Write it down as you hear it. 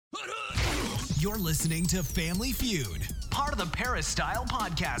You're listening to Family Feud, part of the Paris-style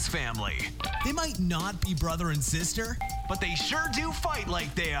podcast family. They might not be brother and sister, but they sure do fight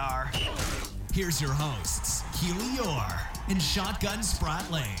like they are. Here's your hosts, Keely Eure and Shotgun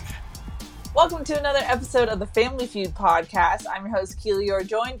Spratling. Welcome to another episode of the Family Feud Podcast. I'm your host, Keely Eure,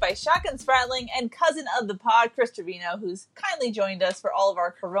 joined by Shotgun Spratling and cousin of the pod, Chris Treviño, who's kindly joined us for all of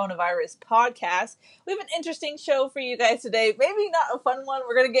our coronavirus podcasts. We have an interesting show for you guys today. Maybe not a fun one.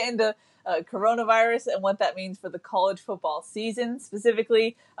 We're going to get into coronavirus and what that means for the college football season,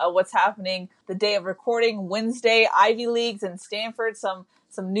 specifically what's happening the day of recording, Wednesday, Ivy Leagues and Stanford, some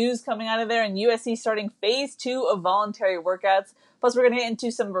news coming out of there, and USC starting phase 2 of voluntary workouts. Plus, we're going to get into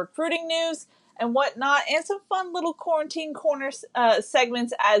some recruiting news and whatnot, and some fun little quarantine corner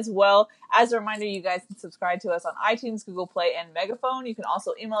segments as well. As a reminder, you guys can subscribe to us on iTunes, Google Play, and Megaphone. You can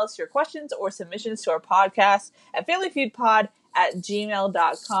also email us your questions or submissions to our podcast at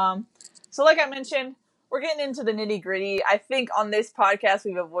familyfeudpod@gmail.com. So like I mentioned, we're getting into the nitty-gritty. I think on this podcast,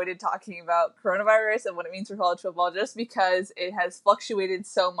 we've avoided talking about coronavirus and what it means for college football just because it has fluctuated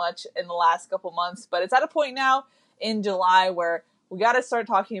so much in the last couple months. But it's at a point now in July where we got to start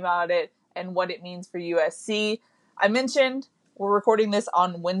talking about it and what it means for USC. I mentioned we're recording this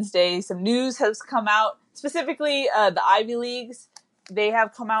on Wednesday. Some news has come out, specifically the Ivy Leagues. They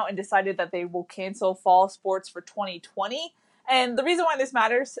have come out and decided that they will cancel fall sports for 2020. And the reason why this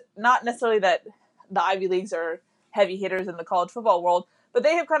matters, not necessarily that the Ivy Leagues are heavy hitters in the college football world, but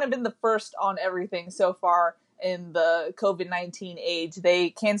they have kind of been the first on everything so far in the COVID-19 age.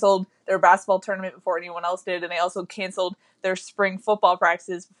 They canceled their basketball tournament before anyone else did, and they also canceled their spring football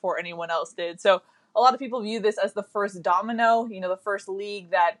practices before anyone else did. So a lot of people view this as the first domino, the first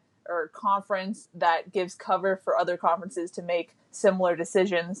league or conference that gives cover for other conferences to make similar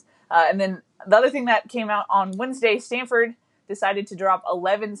decisions. And then the other thing that came out on Wednesday, Stanford decided to drop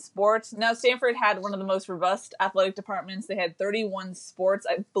 11 sports. Now, Stanford had one of the most robust athletic departments. They had 31 sports.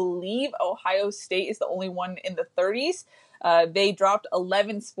 I believe Ohio State is the only one in the 30s. They dropped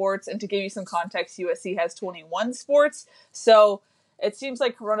 11 sports. And to give you some context, USC has 21 sports. So it seems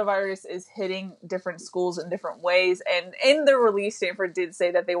like coronavirus is hitting different schools in different ways. And in the release, Stanford did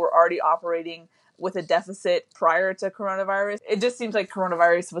say that they were already operating with a deficit prior to coronavirus. It just seems like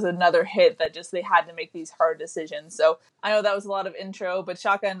coronavirus was another hit that just they had to make these hard decisions. So I know that was a lot of intro, but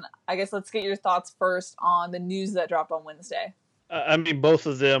Shotgun, I guess let's get your thoughts first on the news that dropped on Wednesday. I mean, both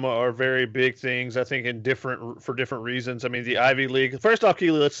of them are very big things, I think, for different reasons. I mean, the Ivy League. First off,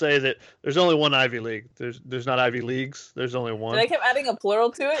 Keely, let's say that there's only one Ivy League. There's not Ivy Leagues. There's only one. Did I keep adding a plural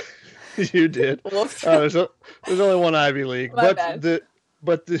to it? You did. There's only one Ivy League. My bad.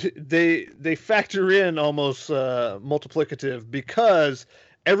 But they factor in almost multiplicative because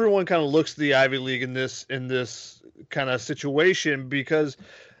everyone kind of looks at the Ivy League in this kind of situation because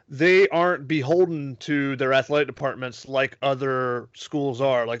they aren't beholden to their athletic departments like other schools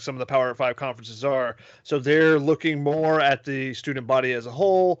are, like some of the Power 5 conferences are. So they're looking more at the student body as a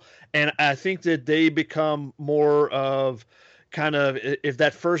whole, and I think that they become more of kind of, if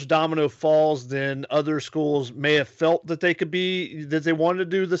that first domino falls, then other schools may have felt that they wanted to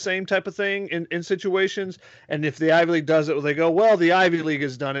do the same type of thing in situations. And if the Ivy League does it, they go, well, the Ivy League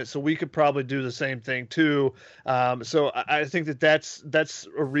has done it, so we could probably do the same thing too. So I think that's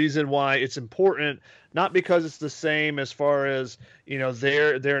a reason why it's important, not because it's the same as far as,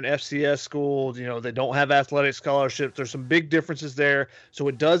 they're an FCS school, they don't have athletic scholarships. There's some big differences there. So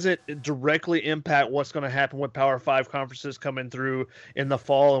it doesn't directly impact what's going to happen with Power 5 conferences coming through in the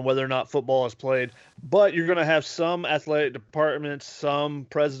fall and whether or not football is played. But you're going to have some athletic departments, some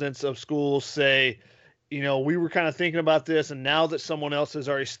presidents of schools say, we were kind of thinking about this, and now that someone else has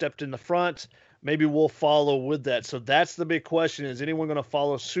already stepped in the front, maybe we'll follow with that. So that's the big question. Is anyone going to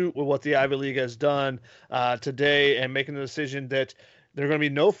follow suit with what the Ivy League has done today and making the decision that there are going to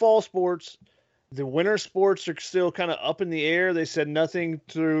be no fall sports? The winter sports are still kind of up in the air. They said nothing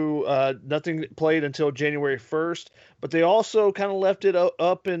played until January 1st, but they also kind of left it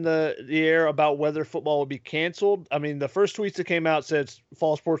up in the air about whether football would be canceled. I mean, the first tweets that came out said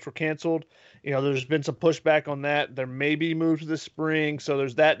fall sports were canceled. There's been some pushback on that. There may be moved to the spring, so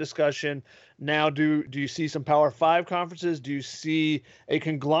there's that discussion. Now, do you see some Power 5 conferences? Do you see a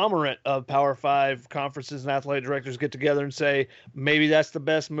conglomerate of Power 5 conferences and athletic directors get together and say, maybe that's the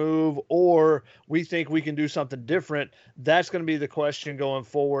best move, or we think we can do something different? That's going to be the question going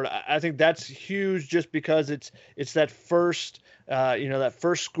forward. I think that's huge just because it's that first that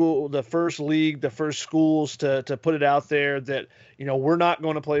first school, the first league, the first schools to put it out there that, we're not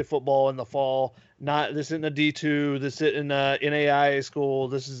going to play football in the fall. this isn't a D2, this isn't a NAIA school.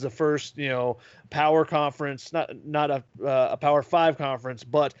 This is the first, power conference, not a Power 5 conference,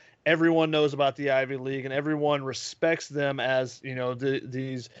 but everyone knows about the Ivy League and everyone respects them as,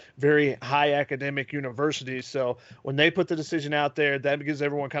 these very high academic universities. So when they put the decision out there, that gives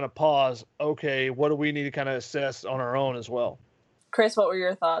everyone kind of pause. Okay, what do we need to kind of assess on our own as well? Chris, what were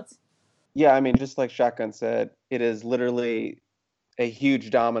your thoughts? Yeah, I mean, just like Shotgun said, it is literally a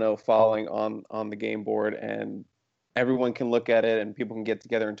huge domino falling on the game board, and everyone can look at it and people can get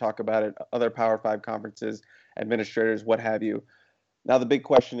together and talk about it. Other Power 5 conferences, administrators, what have you. Now, the big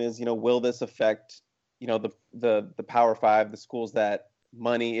question is, will this affect, the Power 5, the schools that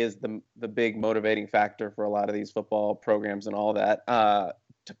money is the big motivating factor for a lot of these football programs and all that.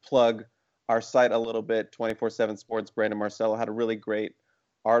 To plug our site a little bit, 24/7 Sports, Brandon Marcello had a really great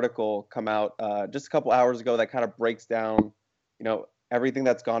article come out just a couple hours ago that kind of breaks down, everything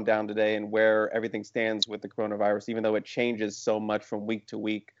that's gone down today and where everything stands with the coronavirus, even though it changes so much from week to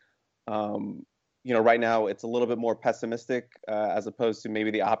week. Right now it's a little bit more pessimistic as opposed to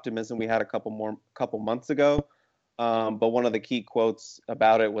maybe the optimism we had a couple months ago. But one of the key quotes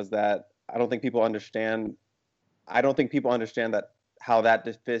about it was that I don't think people understand that how that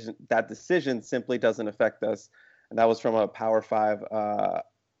decision simply doesn't affect us. And that was from a Power 5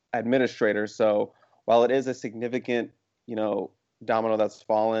 administrator. So while it is a significant, domino that's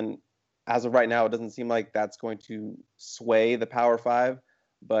fallen, as of right now, it doesn't seem like that's going to sway the Power 5,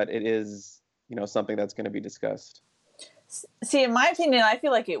 but it is, something that's going to be discussed. See, in my opinion, I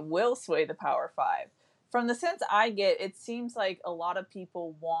feel like it will sway the Power 5. From the sense I get, it seems like a lot of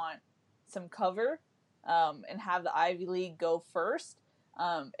people want some cover and have the Ivy League go first.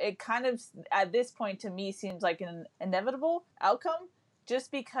 It kind of, at this point, to me, seems like an inevitable outcome,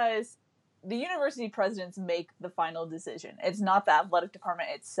 just because the university presidents make the final decision. It's not the athletic department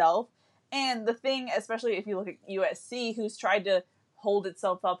itself. And the thing, especially if you look at USC, who's tried to hold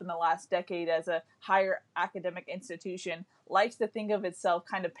itself up in the last decade as a higher academic institution, likes to think of itself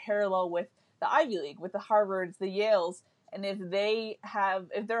kind of parallel with the Ivy League, with the Harvards, the Yales. And if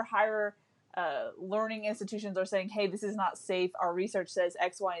their higher learning institutions are saying, hey, this is not safe, our research says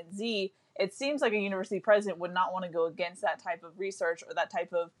X, Y, and Z, it seems like a university president would not want to go against that type of research or that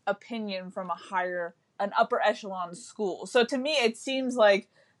type of opinion from an upper echelon school. So to me, it seems like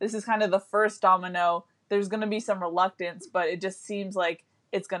this is kind of the first domino. There's going to be some reluctance, but it just seems like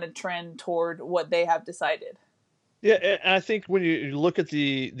it's going to trend toward what they have decided. Yeah, and I think when you look at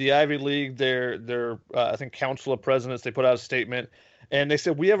the Ivy League, their I think Council of Presidents, they put out a statement, and they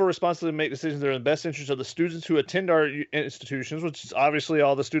said, we have a responsibility to make decisions that are in the best interest of the students who attend our institutions, which is obviously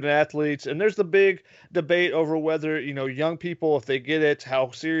all the student athletes. And there's the big debate over whether, young people, if they get it,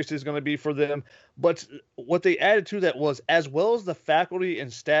 how serious it's going to be for them. But what they added to that was, as well as the faculty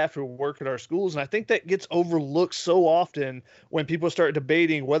and staff who work at our schools. And I think that gets overlooked so often when people start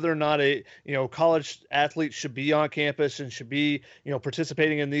debating whether or not a, college athlete should be on campus and should be,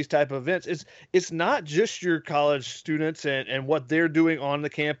 participating in these type of events. It's not just your college students and what they're doing on the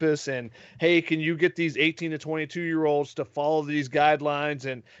campus. And, hey, can you get these 18 to 22-year-olds to follow these guidelines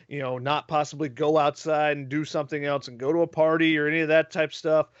and, not possibly go outside and do something else and go to a party or any of that type of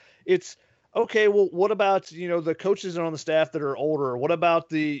stuff? It's, okay, well, what about, the coaches on the staff that are older? What about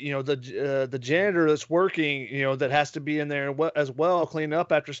the janitor that's working, that has to be in there as well, cleaning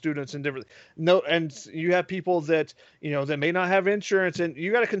up after students and different. No, and you have people that, that may not have insurance, and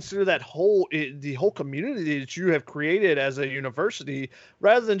you got to consider that the whole community that you have created as a university,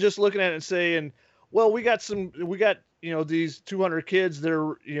 rather than just looking at it and saying, well, we got these 200 kids that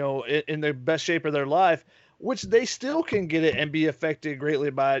are, in the best shape of their life, which they still can get it and be affected greatly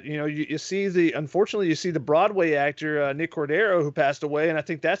by it. Unfortunately, you see the Broadway actor, Nick Cordero, who passed away. And I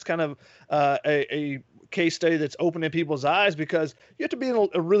think that's kind of a case study that's opening people's eyes, because you have to be in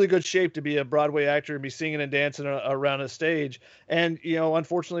a really good shape to be a Broadway actor and be singing and dancing around a stage. And,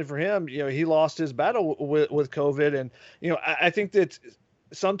 unfortunately for him, he lost his battle with COVID. And, I think that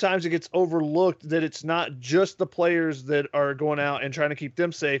sometimes it gets overlooked that it's not just the players that are going out and trying to keep them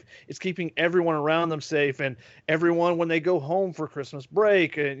safe. It's keeping everyone around them safe, and everyone when they go home for Christmas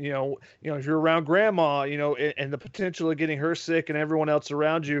break, and if you're around grandma, and the potential of getting her sick and everyone else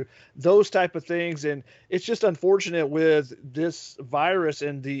around you, those type of things. And it's just unfortunate with this virus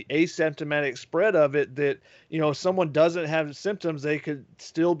and the asymptomatic spread of it that, if someone doesn't have symptoms, they could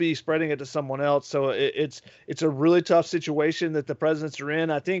still be spreading it to someone else. So it's a really tough situation that the presidents are in.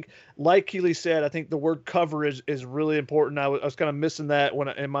 in. I think, like Keely said, I think the word cover is really important. I was kind of missing that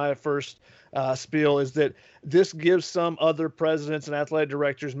in my first spiel, is that this gives some other presidents and athletic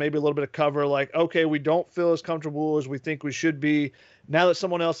directors maybe a little bit of cover, like, okay, we don't feel as comfortable as we think we should be. Now that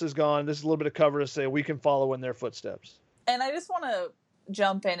someone else is gone, this is a little bit of cover to say we can follow in their footsteps. And I just want to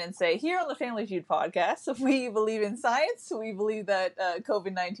jump in and say, here on the Family Feud podcast, we believe in science. We believe that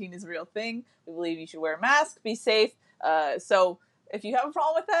COVID-19 is a real thing. We believe you should wear a mask, be safe. So if you have a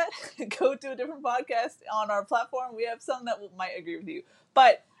problem with that, go to a different podcast on our platform. We have some that might agree with you.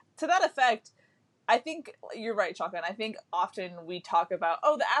 But to that effect, I think you're right, Shotgun. I think often we talk about,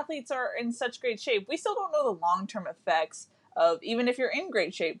 oh, the athletes are in such great shape. We still don't know the long-term effects of, even if you're in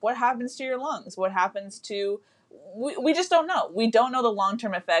great shape, what happens to your lungs? What happens to, we just don't know. We don't know the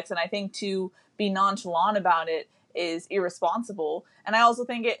long-term effects. And I think to be nonchalant about it is irresponsible. And I also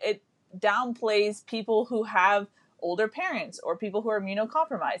think it downplays people who have older parents or people who are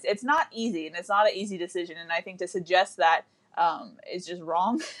immunocompromised. It's not easy, and it's not an easy decision. And I think to suggest that is just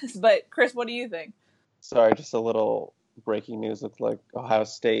wrong. But Chris, what do you think? Sorry, just a little breaking news. Looks like Ohio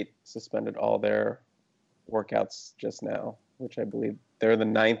State suspended all their workouts just now, which I believe they're the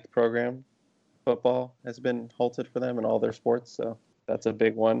 9th program. Football has been halted for them in all their sports, so that's a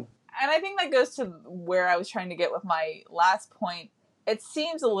big one. And I think that goes to where I was trying to get with my last point. It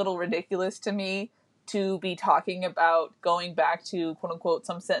seems a little ridiculous to me to be talking about going back to, quote unquote,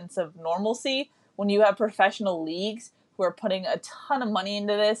 some sense of normalcy when you have professional leagues who are putting a ton of money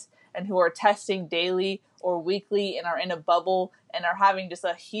into this and who are testing daily or weekly and are in a bubble and are having just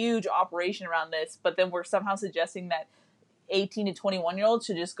a huge operation around this. But then we're somehow suggesting that 18 to 21-year-olds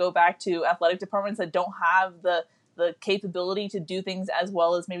should just go back to athletic departments that don't have the capability to do things as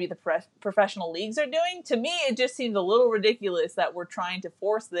well as maybe the professional leagues are doing. To me, it just seems a little ridiculous that we're trying to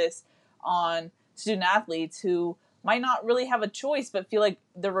force this on student athletes who might not really have a choice but feel like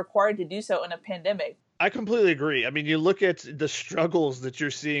they're required to do so in a pandemic. I completely agree. I mean, you look at the struggles that you're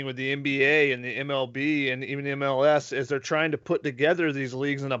seeing with the NBA and the MLB and even the MLS as they're trying to put together these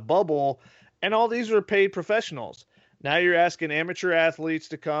leagues in a bubble, and all these are paid professionals. Now you're asking amateur athletes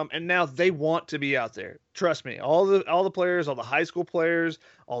to come, and now they want to be out there. Trust me, all the players, all the high school players,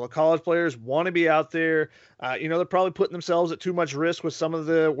 all the college players want to be out there. They're probably putting themselves at too much risk with some of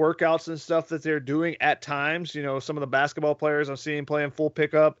the workouts and stuff that they're doing at times. You know, some of the basketball players I'm seeing playing full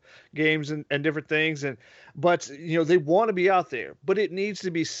pickup games and different things. But they want to be out there, but it needs to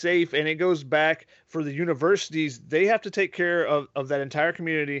be safe. And it goes back for the universities. They have to take care of that entire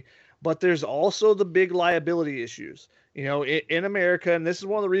community. But there's also the big liability issues, in America. And this is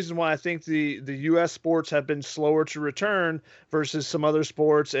one of the reasons why I think the U.S. sports have been slower to return versus some other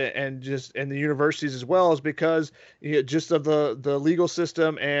sports and the universities as well, is because just of the legal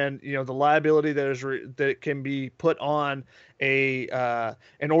system and, the liability that can be put on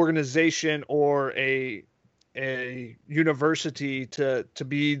an organization or a university to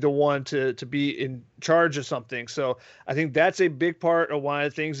be the one to be in charge of something. So I think that's a big part of why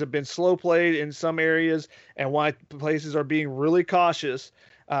things have been slow played in some areas and why places are being really cautious.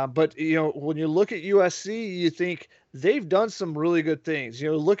 But when you look at USC, you think they've done some really good things.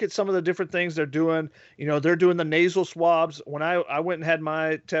 Look at some of the different things they're doing. They're doing the nasal swabs. When I went and had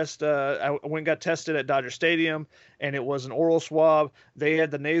my test, I went and got tested at Dodger Stadium, and it was an oral swab. They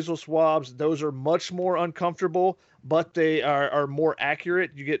had the nasal swabs. Those are much more uncomfortable, but they are more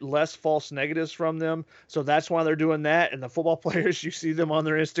accurate. You get less false negatives from them. So that's why they're doing that. And the football players, you see them on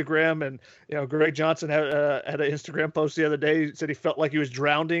their Instagram. And, Greg Johnson had an Instagram post the other day. He said he felt like he was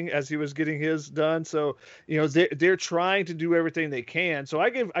drowning as he was getting his done. So, they're trying to do everything they can. So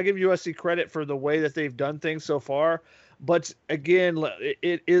I give USC credit for the way that they've done things so far. But again,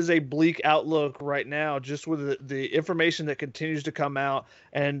 it is a bleak outlook right now, just with the information that continues to come out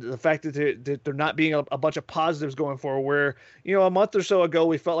and the fact that they're not being a bunch of positives going forward. Where, a month or so ago,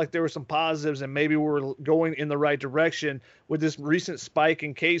 we felt like there were some positives and maybe we were going in the right direction. With this recent spike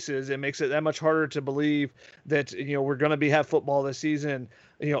in cases, it makes it that much harder to believe that, we're going to have football this season.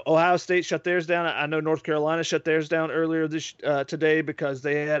 Ohio State shut theirs down. I know North Carolina shut theirs down earlier today because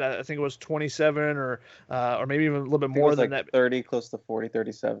they had, I think it was 27 or maybe even a little bit more than that. 30, close to 40,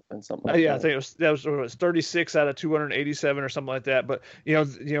 37, something like that. Yeah, I think it was 36 out of 287 or something like that. But,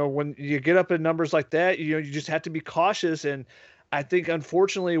 when you get up in numbers like that, you just have to be cautious. And I think,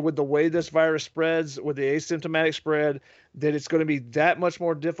 unfortunately, with the way this virus spreads, with the asymptomatic spread, that it's going to be that much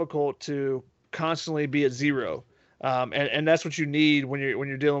more difficult to constantly be at zero. And that's what you need when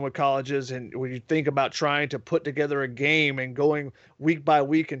you're dealing with colleges, and when you think about trying to put together a game and going week by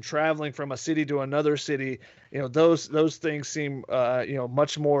week and traveling from a city to another city, those things seem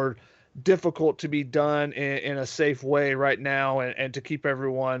much more difficult to be done in a safe way right now, and to keep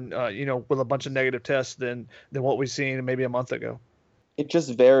everyone, with a bunch of negative tests than what we've seen maybe a month ago. It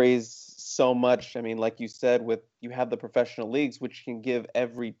just varies so much. I mean, like you said, you have the professional leagues, which can give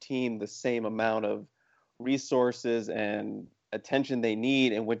every team the same amount of resources and attention they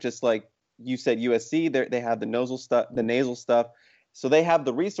need. And with just like you said, USC, they have the nasal stuff. So they have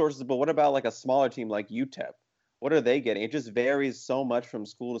the resources, but what about like a smaller team like UTEP? What are they getting? It just varies so much from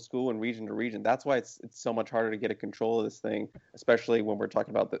school to school and region to region. That's why it's so much harder to get a control of this thing, especially when we're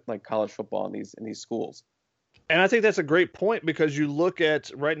talking about like college football in these schools. And I think that's a great point, because you look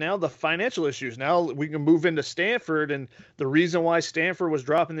at right now the financial issues. Now we can move into Stanford, and the reason why Stanford was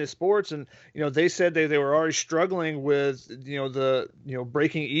dropping these sports, and they said they were already struggling with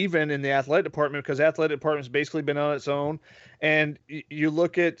breaking even in the athletic department, because athletic department's basically been on its own. And you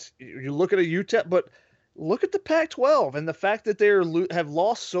look at a UTEP, but look at the Pac-12 and the fact that they have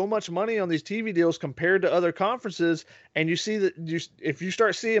lost so much money on these TV deals compared to other conferences. And you see that if you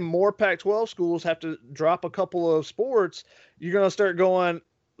start seeing more Pac-12 schools have to drop a couple of sports, you're going to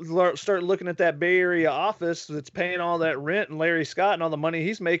start looking at that Bay Area office that's paying all that rent, and Larry Scott and all the money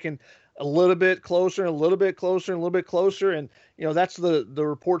he's making, a little bit closer and a little bit closer and a little bit closer. And, that's the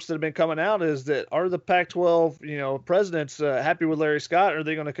reports that have been coming out, is that are the Pac-12, presidents happy with Larry Scott? Or are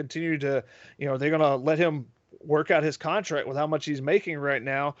they going to continue to, they're going to let him work out his contract with how much he's making right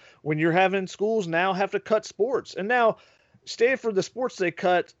now, when you're having schools now have to cut sports? And now Stanford, the sports they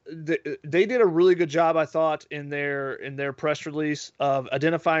cut, they did a really good job, I thought, in their press release of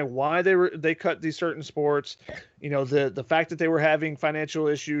identifying why they cut these certain sports. The fact that they were having financial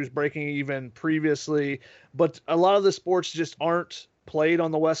issues, breaking even previously, but a lot of the sports just aren't played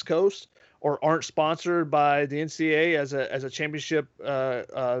on the West Coast or aren't sponsored by the NCAA as a championship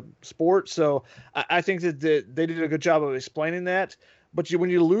sport. So I think that they did a good job of explaining that. But when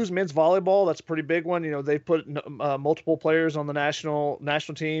you lose men's volleyball, that's a pretty big one. They've put multiple players on the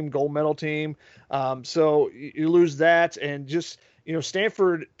national team, gold medal team. So you lose that, and just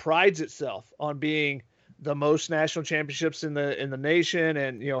Stanford prides itself on being the most national championships in the nation,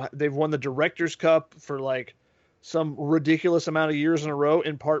 and they've won the Directors Cup for like some ridiculous amount of years in a row,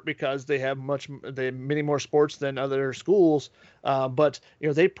 in part because they have many more sports than other schools. But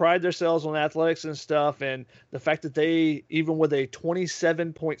they pride themselves on athletics and stuff. And the fact that they, even with a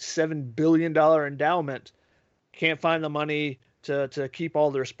 $27.7 billion endowment, can't find the money to keep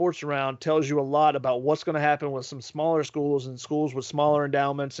all their sports around, tells you a lot about what's going to happen with some smaller schools and schools with smaller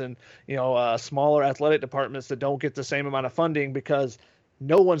endowments and, smaller athletic departments that don't get the same amount of funding, because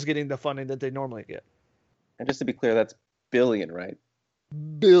no one's getting the funding that they normally get. And just to be clear, that's billion, right?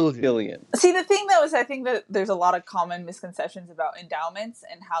 Billion. See, the thing though is, I think that there's a lot of common misconceptions about endowments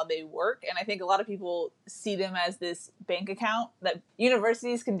and how they work, and I think a lot of people see them as this bank account that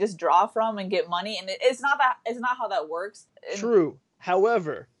universities can just draw from and get money, and it's not how that works. True.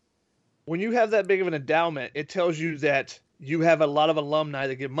 However, when you have that big of an endowment, it tells you that you have a lot of alumni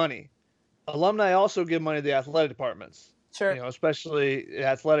that give money. Alumni also give money to the athletic departments. Sure. Especially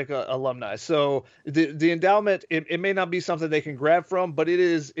athletic alumni. So the endowment, it may not be something they can grab from, but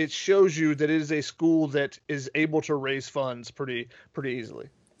it shows you that it is a school that is able to raise funds pretty easily.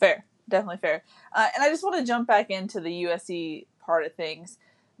 Fair. Definitely fair. And I just want to jump back into the USC part of things.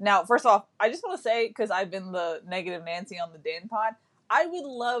 Now, first off, I just want to say, because I've been the negative Nancy on the Dan pod, I would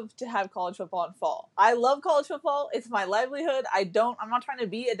love to have college football in fall. I love college football. It's my livelihood. I'm not trying to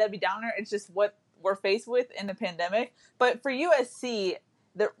be a Debbie Downer. It's just what we're faced with in the pandemic. But for USC,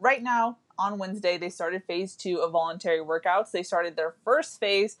 right now on Wednesday, they started phase 2 of voluntary workouts. They started their first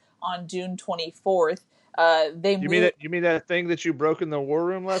phase on June 24th. You mean that thing that you broke in the war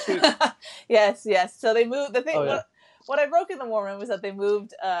room last week? Yes. So they moved the thing. Oh, yeah. What I broke in the war room was that they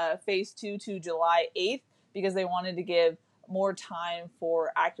moved phase 2 to July 8th because they wanted to give more time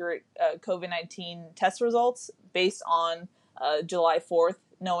for accurate COVID-19 test results based on July 4th,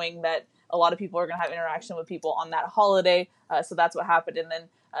 knowing that a lot of people are going to have interaction with people on that holiday. So that's what happened. And then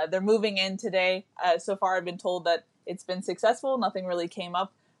they're moving in today. So far, I've been told that it's been successful. Nothing really came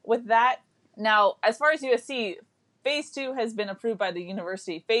up with that. Now, as far as USC, phase 2 has been approved by the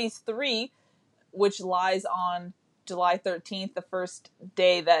university. Phase 3, which lies on July 13th, the first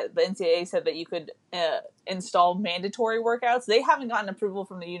day that the NCAA said that you could install mandatory workouts, they haven't gotten approval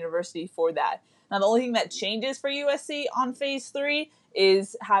from the university for that. Now, the only thing that changes for USC on phase 3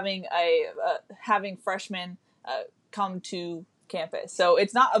 is having freshmen come to campus. So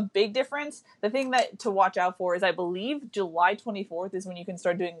it's not a big difference. The thing that to watch out for is, I believe July 24th is when you can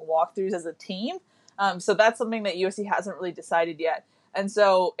start doing walkthroughs as a team. So that's something that USC hasn't really decided yet. And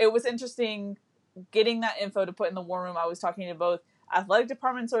so it was interesting getting that info to put in the war room. I was talking to both athletic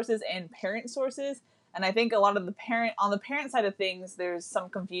department sources and parent sources. And I think a lot of on the parent side of things, there's some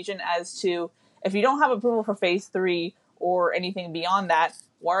confusion as to if you don't have approval for phase 3 or anything beyond that,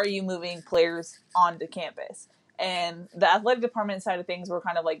 why are you moving players onto campus? And the athletic department side of things were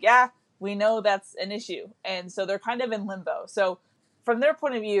kind of like, yeah, we know that's an issue. And so they're kind of in limbo. So from their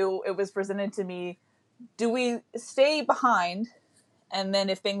point of view, it was presented to me, do we stay behind? And then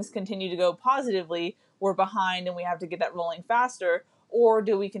if things continue to go positively, we're behind and we have to get that rolling faster. Or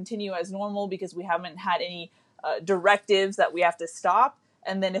do we continue as normal because we haven't had any directives that we have to stop?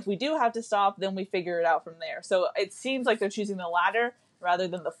 And then if we do have to stop, then we figure it out from there. So it seems like they're choosing the latter rather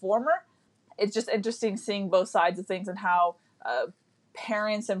than the former. It's just interesting seeing both sides of things and how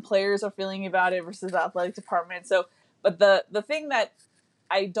parents and players are feeling about it versus the athletic department. So, but the thing that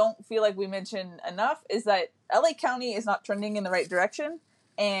I don't feel like we mentioned enough is that LA County is not trending in the right direction.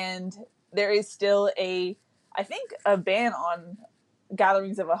 And there is still I think a ban on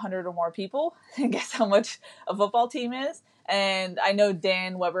gatherings of 100 or more people. And guess how much a football team is? And I know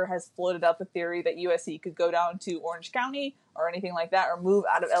Dan Weber has floated out the theory that USC could go down to Orange County or anything like that, or move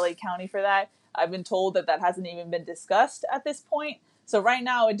out of LA County for that. I've been told that hasn't even been discussed at this point. So right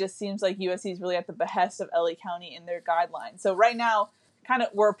now, it just seems like USC is really at the behest of LA County in their guidelines. So right now,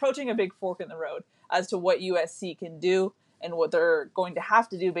 we're approaching a big fork in the road as to what USC can do and what they're going to have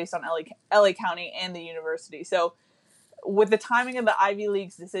to do based on LA County and the university. So with the timing of the Ivy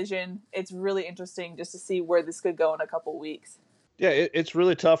League's decision, it's really interesting just to see where this could go in a couple weeks. Yeah, it's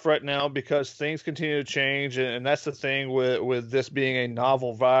really tough right now because things continue to change, and that's the thing with this being a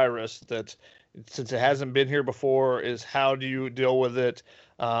novel virus that, since it hasn't been here before, is how do you deal with it?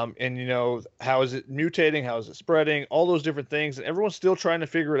 And, how is it mutating? How is it spreading? All those different things. And everyone's still trying to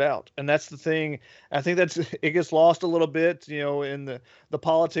figure it out. And that's the thing. I think it gets lost a little bit, in the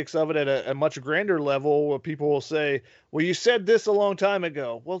politics of it at a much grander level, where people will say, well, you said this a long time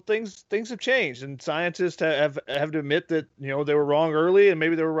ago. Well, things have changed, and scientists have to admit that, they were wrong early and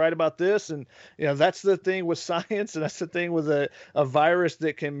maybe they were right about this. And, that's the thing with science. And that's the thing with a virus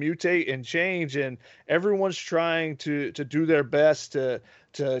that can mutate and change. And everyone's trying to do their best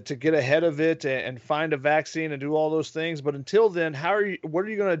to get ahead of it and find a vaccine and do all those things. But until then, what are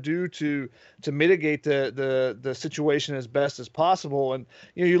you going to do to mitigate the situation as best as possible? And,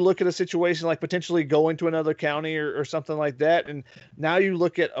 you look at a situation like potentially going to another county or something like that. And now you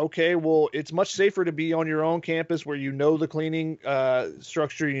look at, okay, well, it's much safer to be on your own campus where the cleaning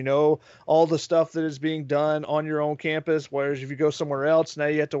structure, all the stuff that is being done on your own campus. Whereas if you go somewhere else, now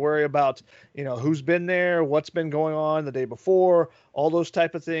you have to worry about, who's been there, what's been going on the day before, all those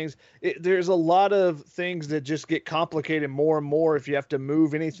type of things. There's a lot of things that just get complicated more and more if you have to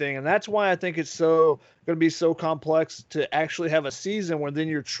move anything. And that's why I think it's going to be so complex to actually have a season where then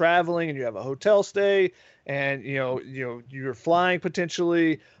you're traveling and you have a hotel stay and, you're flying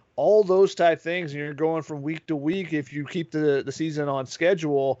potentially, all those type things. And you're going from week to week if you keep the season on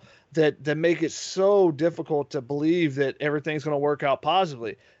schedule that make it so difficult to believe that everything's going to work out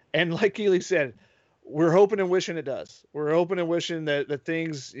positively. And like Keely said, we're hoping and wishing it does. We're hoping and wishing that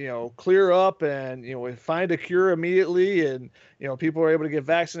things, clear up and, we find a cure immediately and, people are able to get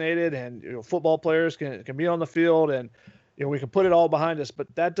vaccinated and, football players can be on the field and, we can put it all behind us.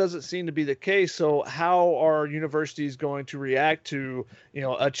 But that doesn't seem to be the case. So how are universities going to react to,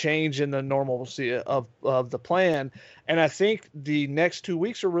 a change in the normalcy of the plan? And I think the next 2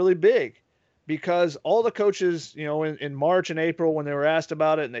 weeks are really big. Because all the coaches, in March and April, when they were asked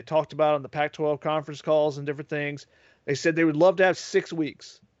about it and they talked about it on the Pac-12 conference calls and different things, they said they would love to have 6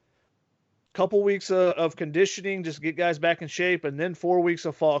 weeks. Couple weeks of conditioning, just get guys back in shape, and then 4 weeks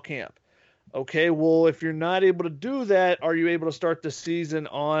of fall camp. Okay, well, if you're not able to do that, are you able to start the season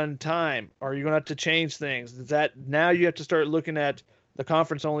on time? Are you going to have to change things? Now you have to start looking at the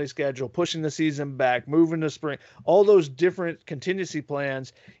conference-only schedule, pushing the season back, moving to spring, all those different contingency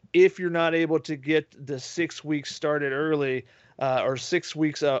plans if you're not able to get the 6 weeks started early or 6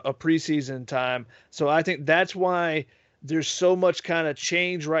 weeks of preseason time. So I think that's why there's so much kind of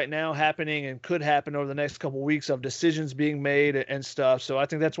change right now happening and could happen over the next couple of weeks of decisions being made and stuff. So I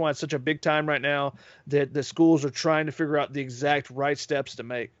think that's why it's such a big time right now that the schools are trying to figure out the exact right steps to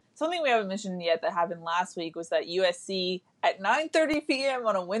make. Something we haven't mentioned yet that happened last week was that USC at 9:30 p.m.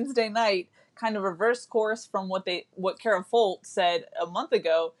 on a Wednesday night kind of reversed course from what Kara Folt said a month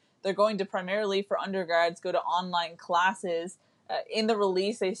ago. They're going to primarily, for undergrads, go to online classes. In the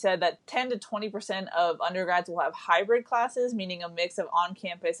release, they said that 10 to 20% of undergrads will have hybrid classes, meaning a mix of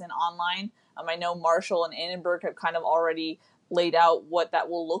on-campus and online. I know Marshall and Annenberg have kind of already laid out what that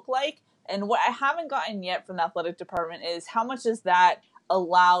will look like. And what I haven't gotten yet from the athletic department is how much does that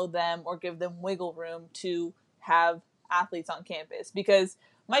allow them or give them wiggle room to have athletes on campus, because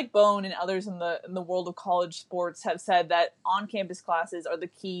Mike Bone and others in the world of college sports have said that on-campus classes are the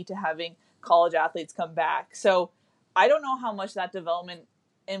key to having college athletes come back. So I don't know how much that development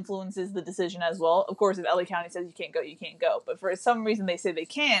influences the decision as well. Of course, if LA County says you can't go, you can't go. But for some reason they say they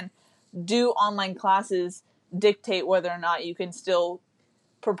can, do online classes dictate whether or not you can still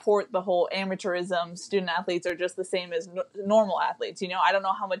purport the whole amateurism, student athletes are just the same as normal athletes? I don't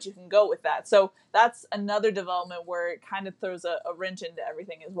know how much you can go with that. So that's another development where it kind of throws a wrench into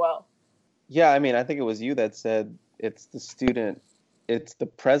everything as well. Yeah, I mean, I think it was you that said it's the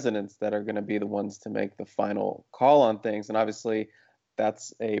presidents that are going to be the ones to make the final call on things. And obviously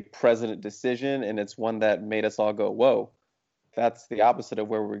that's a president decision, and it's one that made us all go, whoa, that's the opposite of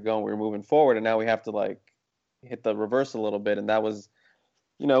where we're going. We're moving forward, and now we have to hit the reverse a little bit. And that was,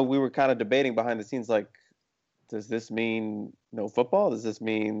 we were kind of debating behind the scenes, does this mean no football? Does this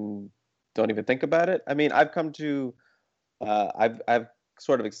mean don't even think about it? I mean, I've come to, I've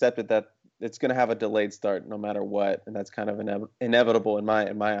sort of accepted that it's going to have a delayed start no matter what, and that's kind of inevitable in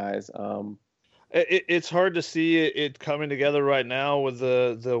my eyes. It's hard to see it coming together right now with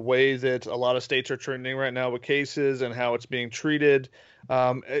the way that a lot of states are trending right now with cases and how it's being treated.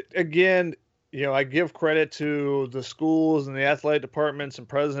 Again, I give credit to the schools and the athletic departments and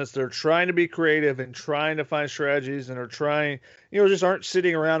presidents. They're trying to be creative and trying to find strategies, and are trying, just aren't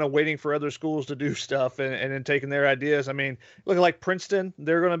sitting around and waiting for other schools to do stuff and then taking their ideas. I mean, looking like Princeton,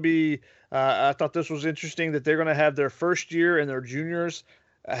 they're going to be, I thought this was interesting that they're going to have their first year and their juniors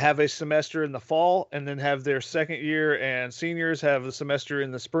have a semester in the fall, and then have their second year and seniors have a semester in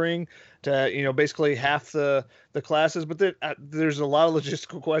the spring to, basically half the classes. But there's a lot of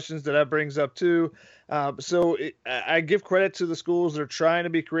logistical questions that brings up too. So I give credit to the schools. They're trying to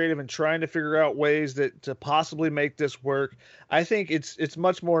be creative and trying to figure out ways to possibly make this work. I think it's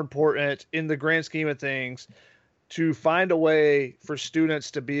much more important in the grand scheme of things to find a way for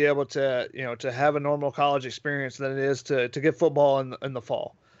students to be able to, to have a normal college experience than it is to get football in the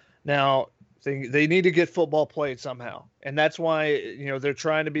fall. Now, they need to get football played somehow. And that's why, they're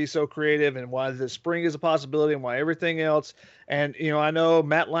trying to be so creative, and why the spring is a possibility, and why everything else. And, I know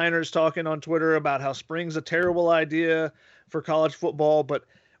Matt Leiner's talking on Twitter about how spring's a terrible idea for college football, but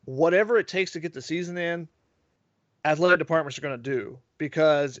whatever it takes to get the season in, athletic departments are going to do,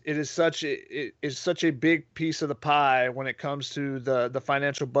 because it is such a big piece of the pie when it comes to the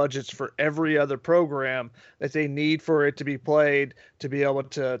financial budgets for every other program that they need for it to be played, to be able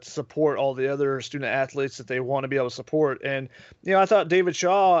to support all the other student athletes that they want to be able to support. And, I thought David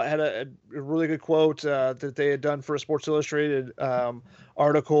Shaw had a really good quote that they had done for a Sports Illustrated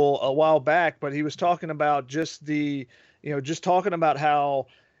article a while back, but he was talking about just talking about how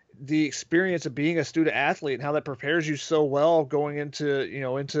the experience of being a student athlete and how that prepares you so well going into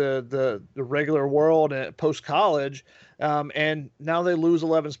the regular world and post college. And now they lose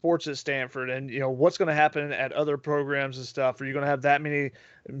 11 sports at Stanford, and what's going to happen at other programs and stuff? Are you going to have that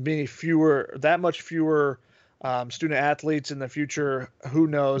much fewer student athletes in the future? Who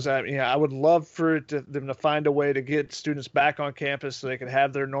knows? I would love for them to find a way to get students back on campus so they can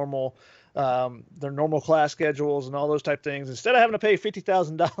have their normal class schedules and all those type things, instead of having to pay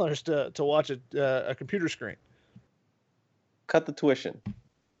 $50,000 to watch a computer screen. Cut the tuition.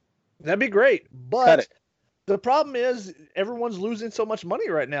 That'd be great, but the problem is everyone's losing so much money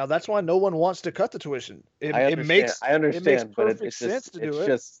right now. That's why no one wants to cut the tuition. I understand, it makes perfect sense to do it.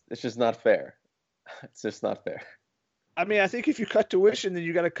 It's just not fair. It's just not fair. I mean, I think if you cut tuition, then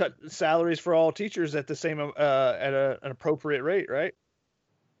you got to cut salaries for all teachers at the same at an appropriate rate, right?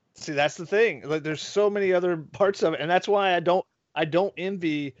 See, that's the thing. There's so many other parts of it, and that's why I don't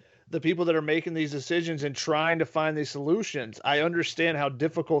envy the people that are making these decisions and trying to find these solutions. I understand how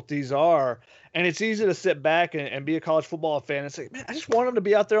difficult these are, and it's easy to sit back and be a college football fan and say, man, I just want them to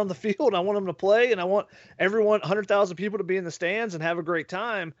be out there on the field. I want them to play, and I want 100,000 people to be in the stands and have a great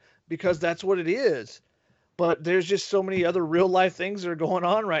time, because that's what it is. But there's just so many other real life things that are going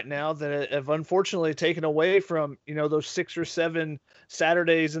on right now that have unfortunately taken away from, those 6 or 7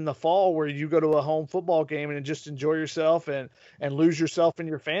 Saturdays in the fall where you go to a home football game and just enjoy yourself and lose yourself in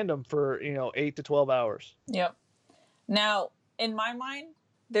your fandom for, 8 to 12 hours. Yep. Now, in my mind,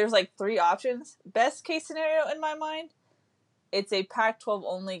 there's 3 options. Best case scenario in my mind, it's a Pac-12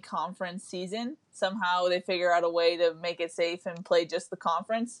 only conference season. Somehow they figure out a way to make it safe and play just the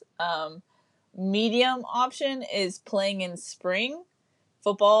conference. Medium option is playing in spring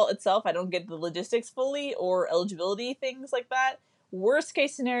football itself. I don't get the logistics fully or eligibility, things like that. Worst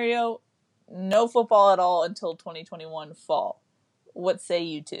case scenario, no football at all until 2021 fall. What say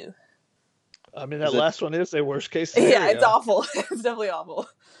you two? I mean, last one is a worst case scenario. Yeah, it's awful. It's definitely awful.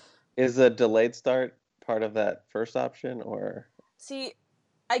 Is a delayed start part of that first option, or? See,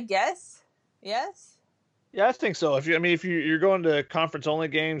 I guess yes. Yeah, I think so. If you're going to conference only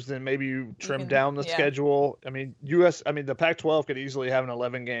games, then maybe you trim down the schedule. I mean, the Pac-12 could easily have an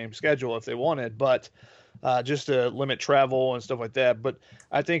 11 game schedule if they wanted, but just to limit travel and stuff like that. But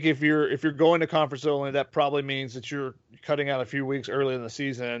I think if you're going to conference only, that probably means that you're cutting out a few weeks early in the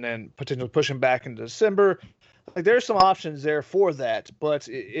season and potentially pushing back into December. Like, there's some options there for that, but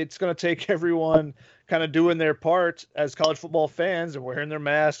it's going to take everyone kind of doing their part as college football fans and wearing their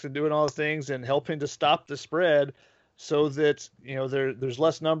masks and doing all the things and helping to stop the spread, so that there's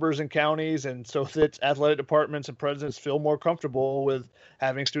less numbers in counties, and so that athletic departments and presidents feel more comfortable with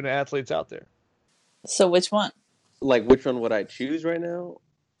having student athletes out there. So which one? Like, which one would I choose right now?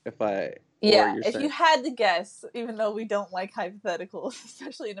 If you had to guess, even though we don't like hypotheticals,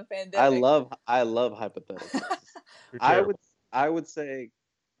 especially in a pandemic. I love hypotheticals. I would say,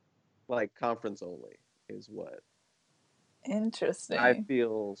 like, conference only is what interesting I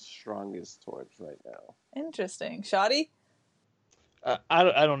feel strongest towards right now. Interesting. Shoddy? I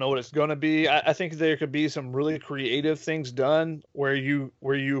don't know what it's going to be. I think there could be some really creative things done where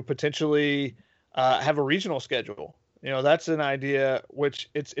you potentially have a regional schedule. That's an idea, which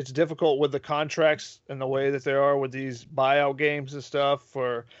it's difficult with the contracts and the way that they are with these buyout games and stuff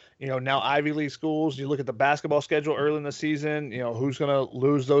for, now Ivy League schools. You look at the basketball schedule early in the season, who's going to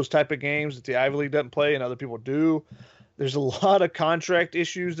lose those type of games that the Ivy League doesn't play and other people do. There's a lot of contract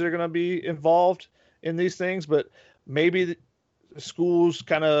issues that are going to be involved in these things, but maybe the schools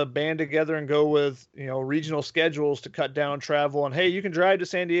kind of band together and go with, regional schedules to cut down travel. And, hey, you can drive to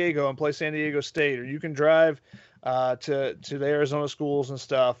San Diego and play San Diego State, or you can drive to the Arizona schools and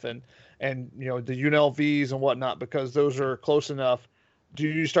stuff, and the UNLVs and whatnot, because those are close enough. Do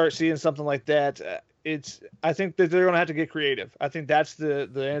you start seeing something like that? I think that they're going to have to get creative. I think that's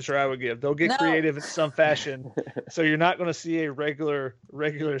the answer I would give. They'll get creative in some fashion, so you're not going to see a regular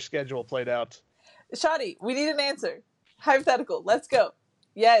schedule played out. Shoddy, we need an answer. Hypothetical. Let's go.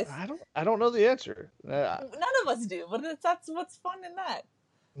 Yes. I don't know the answer. None of us do, but that's what's fun in that.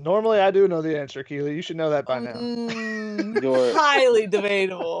 Normally, I do know the answer, Keely. You should know that by now. Highly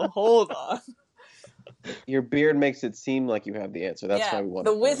debatable. Hold on. Your beard makes it seem like you have the answer. That's why we want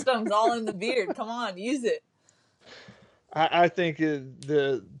the wisdom's all in the beard. Come on, use it. I think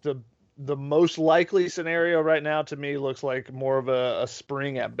the most likely scenario right now to me looks like more of a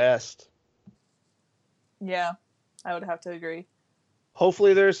spring at best. Yeah, I would have to agree.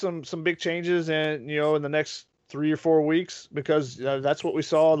 Hopefully, there's some big changes, in the next 3 or 4 weeks, because that's what we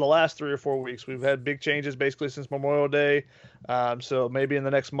saw in the last 3 or 4 weeks. We've had big changes basically since Memorial Day. So maybe in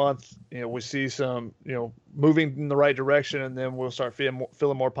the next month, we see some, moving in the right direction, and then we'll start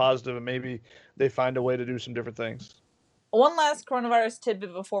feeling more positive, and maybe they find a way to do some different things. One last coronavirus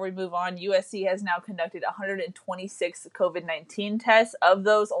tidbit before we move on. USC has now conducted 126 COVID-19 tests. Of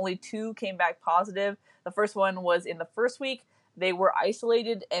those, only 2 came back positive. The first one was in the first week. They were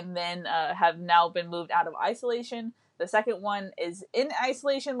isolated and then have now been moved out of isolation. The second one is in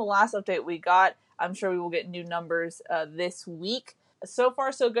isolation. The last update we got, I'm sure we will get new numbers this week. So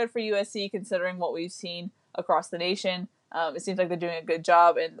far, so good for USC, considering what we've seen across the nation. It seems like they're doing a good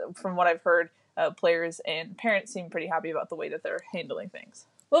job, and from what I've heard, players and parents seem pretty happy about the way that they're handling things.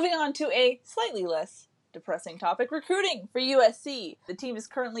 Moving on to a slightly less depressing topic, recruiting for USC. The team is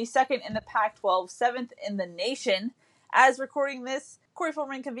currently second in the Pac-12, 7th in the nation. As recording this, Corey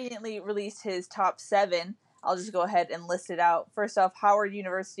Foreman conveniently released his top 7. I'll just go ahead and list it out. First off, Howard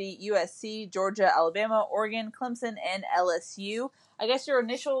University, USC, Georgia, Alabama, Oregon, Clemson, and LSU. I guess your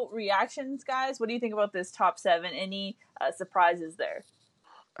initial reactions, guys, what do you think about this top 7? Any surprises there?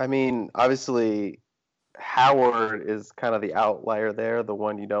 I mean, obviously, Howard is kind of the outlier there, the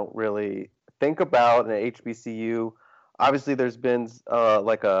one you don't really think about in an HBCU. Obviously, there's been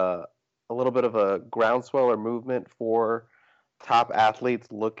like a little bit of a groundswell or movement for top athletes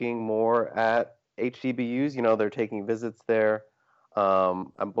looking more at HBCUs. They're taking visits there.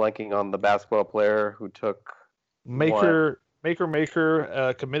 I'm blanking on the basketball player who took Maker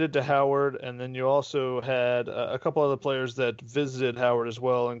committed to Howard, and then you also had a couple other players that visited Howard as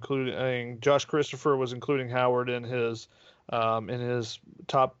well, including Josh Christopher was including Howard in his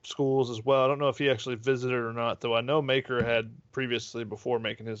top schools as well. I don't know if he actually visited or not, though I know Maker had previously before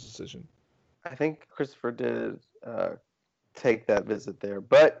making his decision. I think Christopher did take that visit there,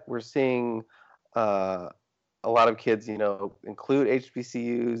 but we're seeing a lot of kids, include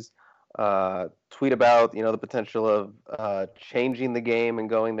HBCUs, tweet about, the potential of changing the game and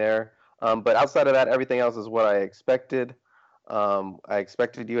going there. But outside of that, everything else is what I expected. I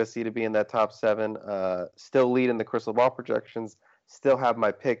expected USC to be in that top 7, still lead in the crystal ball projections, still have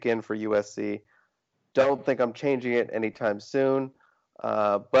my pick in for USC. don't think I'm changing it anytime soon.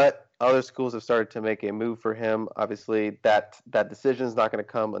 But other schools have started to make a move for him. Obviously, that decision is not going to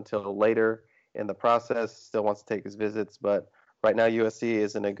come until later in the process. Still wants to take his visits, but right now USC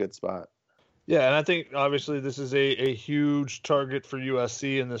is in a good spot. Yeah, and I think obviously this is a huge target for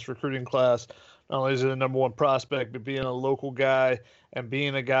USC in this recruiting class. Not only is it the number one prospect, but being a local guy and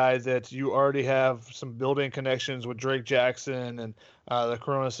being a guy that you already have some building connections with Drake Jackson and the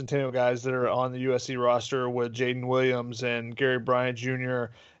Corona Centennial guys that are on the USC roster with Jaden Williams and Gary Bryant Jr.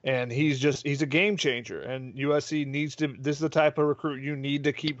 And he's a game changer. And USC needs to. This is the type of recruit you need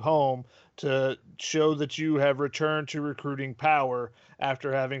to keep home to show that you have returned to recruiting power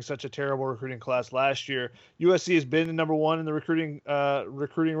after having such a terrible recruiting class last year. USC has been the number one in the recruiting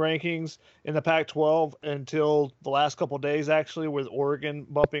rankings in the Pac-12 until the last couple of days, actually, with Oregon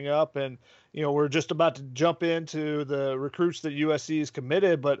bumping up. And we're just about to jump into the recruits that USC is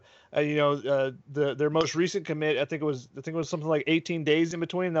committed, but their most recent commit, I think it was something like 18 days in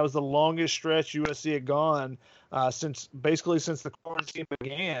between. That was the longest stretch USC had gone since the quarantine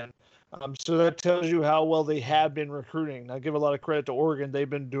began. So that tells you how well they have been recruiting. I give a lot of credit to Oregon; they've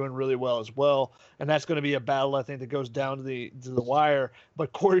been doing really well as well, and that's going to be a battle I think that goes down to the wire.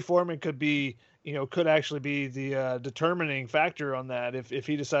 But Corey Foreman could actually be the determining factor on that. If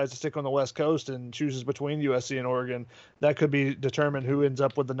he decides to stick on the West Coast and chooses between USC and Oregon, that could be determined who ends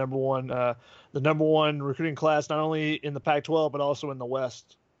up with the number one recruiting class, not only in the Pac-12 but also in the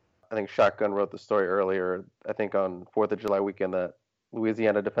West. I think Shotgun wrote the story earlier. I think on 4th of July weekend that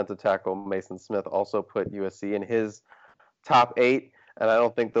Louisiana defensive tackle Mason Smith also put USC in his top 8, and I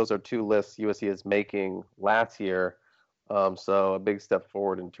don't think those are two lists USC is making last year. So a big step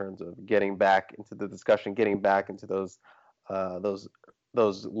forward in terms of getting back into the discussion, getting back into those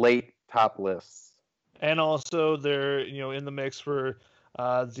late top lists. And also they're in the mix for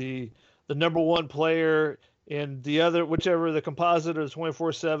the number one player in the other, whichever the composite or the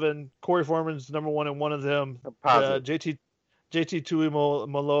 24/7. Corey Foreman's number one in one of them. JT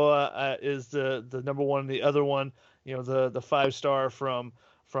Tuimoloa is the number one in the other one. The 5-star from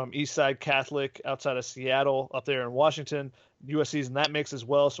Eastside Catholic outside of Seattle up there in Washington. USC's in that mix as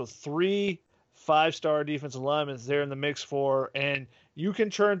well. So 3 5-star defensive linemen there in the mix for, and you can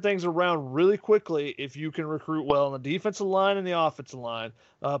turn things around really quickly if you can recruit well on the defensive line and the offensive line,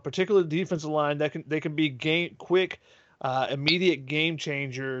 particularly the defensive line. They can be quick, immediate game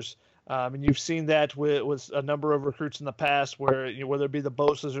changers. And you've seen that with a number of recruits in the past where, whether it be the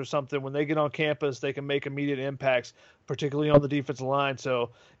Bosa's or something, when they get on campus, they can make immediate impacts, particularly on the defensive line. So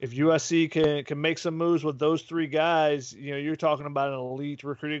if USC can make some moves with those 3 guys, you're talking about an elite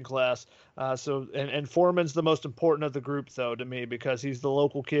recruiting class. And Foreman's the most important of the group, though, to me, because he's the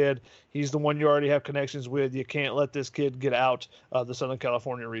local kid. He's the one you already have connections with. You can't let this kid get out of the Southern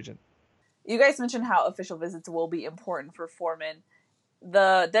California region. You guys mentioned how official visits will be important for Foreman.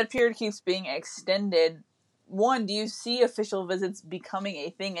 The dead period keeps being extended. One, do you see official visits becoming a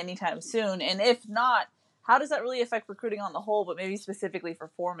thing anytime soon? And if not, how does that really affect recruiting on the whole, but maybe specifically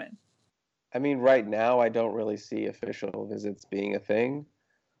for Foreman? I mean, right now, I don't really see official visits being a thing.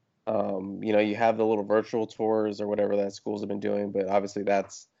 You have the little virtual tours or whatever that schools have been doing, but obviously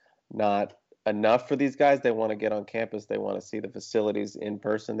that's not enough for these guys. They want to get on campus. They want to see the facilities in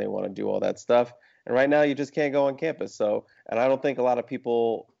person. They want to do all that stuff. And right now, you just can't go on campus. So, and I don't think a lot of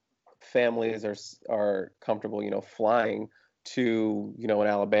families are comfortable, flying to, an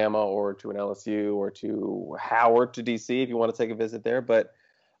Alabama or to an LSU or to Howard, to DC, if you want to take a visit there. But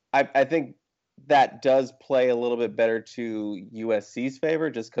I think that does play a little bit better to USC's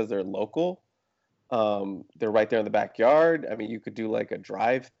favor just because they're local. They're right there in the backyard. I mean, you could do like a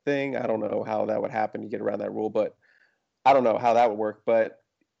drive thing. I don't know how that would happen. You get around that rule, but I don't know how that would work. But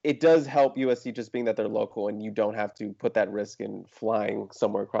it does help USC just being that they're local and you don't have to put that risk in flying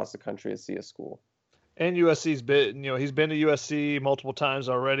somewhere across the country to see a school. And USC's been, he's been to USC multiple times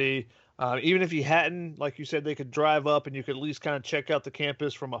already. Even if he hadn't, like you said, they could drive up and you could at least kind of check out the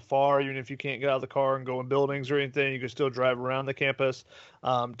campus from afar. Even if you can't get out of the car and go in buildings or anything, you can still drive around the campus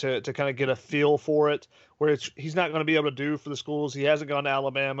to kind of get a feel for it, where he's not going to be able to do for the schools. He hasn't gone to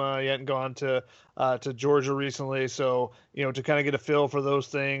Alabama. He hadn't gone to Georgia recently. So, to kind of get a feel for those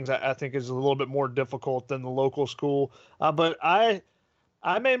things, I think is a little bit more difficult than the local school. But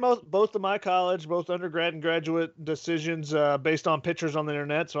I made both of my college, both undergrad and graduate decisions based on pictures on the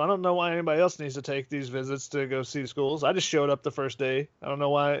internet. So I don't know why anybody else needs to take these visits to go see schools. I just showed up the first day. I don't know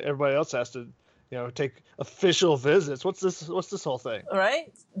why everybody else has to, take official visits. What's this whole thing?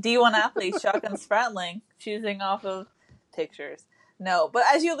 Right? D1 athletes, Shotgun Spratling, choosing off of pictures. No, but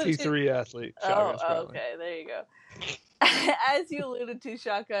as you alluded to... T3 athlete, Shotgun Spratling. Okay, there you go. As you alluded to,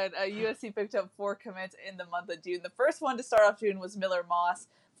 Shotgun, USC picked up 4 commits in the month of June. The first one to start off June was Miller Moss,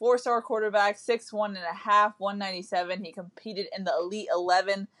 4-star quarterback, 6'1.5", 197. He competed in the Elite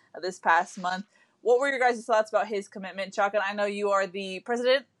 11 this past month. What were your guys' thoughts about his commitment? Shotgun, I know you are the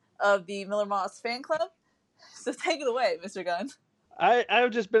president of the Miller Moss fan club, so take it away, Mr. Gunn.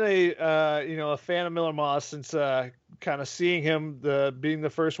 I've just been a fan of Miller Moss since kind of seeing him, being the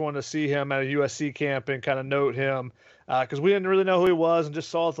first one to see him at a USC camp and kind of note him because we didn't really know who he was and just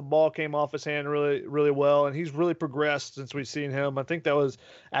saw that the ball came off his hand really, really well. And he's really progressed since we've seen him. I think that was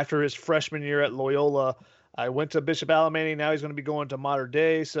after his freshman year at Loyola. I went to Bishop Alemany. Now he's going to be going to Modern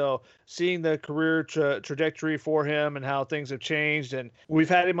Day. So seeing the career trajectory for him and how things have changed. And we've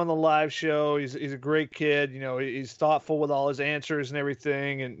had him on the live show. He's a great kid. He's thoughtful with all his answers and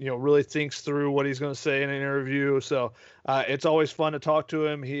everything and, really thinks through what he's going to say in an interview. So it's always fun to talk to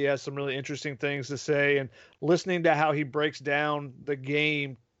him. He has some really interesting things to say. And listening to how he breaks down the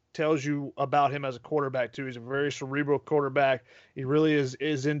game tells you about him as a quarterback too. He's a very cerebral quarterback. He really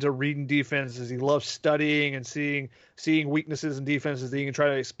is into reading defenses. He loves studying and seeing weaknesses in defenses that he can try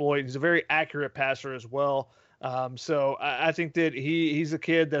to exploit. He's a very accurate passer as well. So I think that he's a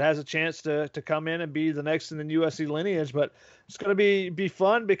kid that has a chance to come in and be the next in the USC lineage, but it's going to be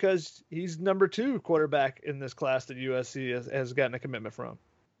fun because he's number 2 quarterback in this class that USC has gotten a commitment from.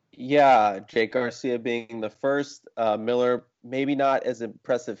 Yeah, Jake Garcia being the first. Miller, maybe not as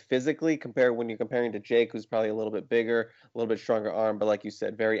impressive physically when you're comparing to Jake, who's probably a little bit bigger, a little bit stronger arm, but like you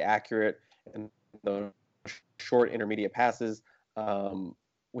said, very accurate in the short intermediate passes,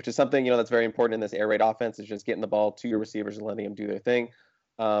 which is something, that's very important in this air raid offense, is just getting the ball to your receivers and letting them do their thing.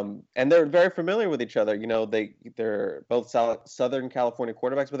 And they're very familiar with each other. They're both Southern California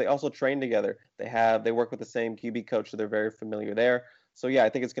quarterbacks, but they also train together. They work with the same QB coach, so they're very familiar there. So yeah, I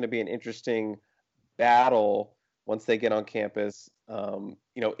think it's going to be an interesting battle once they get on campus.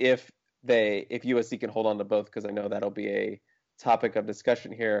 If USC can hold on to both, because I know that'll be a topic of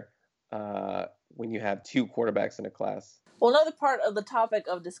discussion here when you have 2 quarterbacks in a class. Well, another part of the topic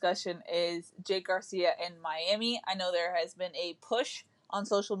of discussion is Jake Garcia and Miami. I know there has been a push on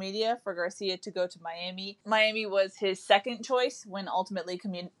social media for Garcia to go to Miami. Miami was his second choice when ultimately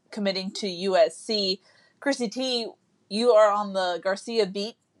committing to USC. Chrissy T, you are on the Garcia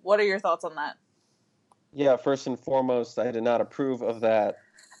beat. What are your thoughts on that? Yeah, first and foremost, I did not approve of that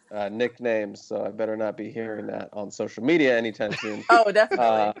nickname, so I better not be hearing that on social media anytime soon. Oh,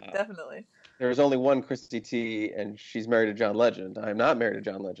 definitely. Definitely. There's only one Christy T, and she's married to John Legend. I'm not married to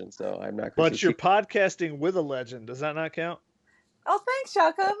John Legend, so I'm not Christy But you're podcasting with a legend. Does that not count? Oh, thanks,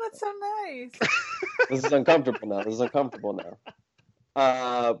 Shaka. That's so nice. This is uncomfortable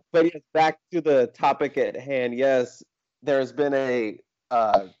now. But yes, back to the topic at hand. Yes, there's been a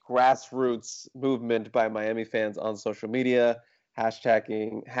grassroots movement by Miami fans on social media,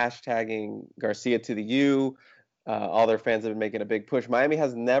 hashtagging Garcia to the U. All their fans have been making a big push. Miami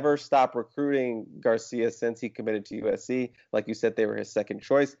has never stopped recruiting Garcia since he committed to USC. Like you said, they were his second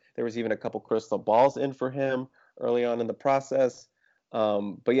choice. There was even a couple crystal balls in for him early on in the process.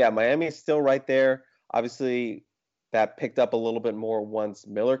 But yeah, Miami is still right there. Obviously, that picked up a little bit more once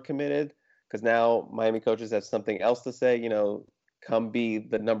Miller committed, because now Miami coaches have something else to say. Come be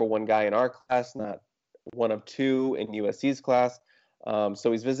the number 1 guy in our class, not one of 2 in USC's class.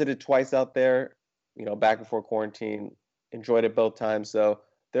 So he's visited twice out there, back before quarantine, enjoyed it both times. So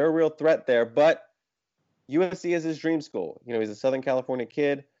they're a real threat there. But USC is his dream school. He's a Southern California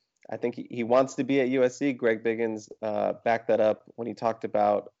kid. I think he wants to be at USC. Greg Biggins backed that up when he talked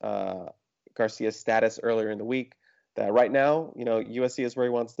about Garcia's status earlier in the week, that right now, USC is where he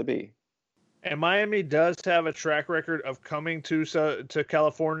wants to be. And Miami does have a track record of coming to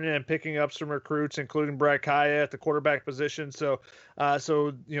California and picking up some recruits, including Brad Kaya at the quarterback position. So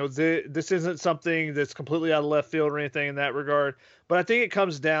this isn't something that's completely out of left field or anything in that regard. But I think it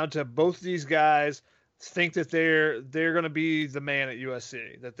comes down to both these guys think that they're going to be the man at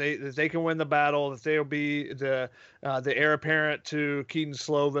USC, that they can win the battle, that they'll be the heir apparent to Keaton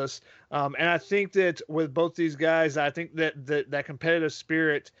Slovis. And I think that with both these guys, I think that competitive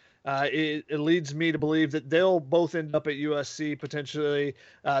spirit. It leads me to believe that they'll both end up at USC potentially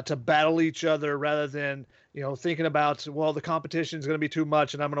to battle each other rather than, thinking about, well, the competition is going to be too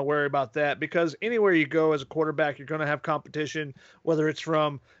much and I'm going to worry about that. Because anywhere you go as a quarterback, you're going to have competition, whether it's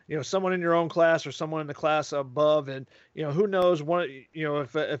from, someone in your own class or someone in the class above. And, who knows,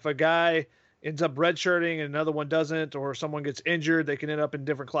 if a guy ends up redshirting and another one doesn't, or someone gets injured, they can end up in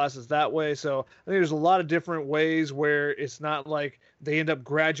different classes that way. So I think there's a lot of different ways where it's not like they end up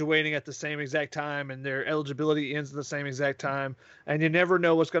graduating at the same exact time and their eligibility ends at the same exact time. And you never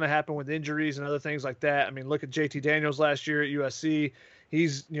know what's going to happen with injuries and other things like that. I mean, look at JT Daniels last year at USC.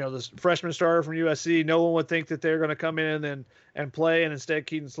 He's, the freshman starter from USC. No one would think that they're going to come in and play, and instead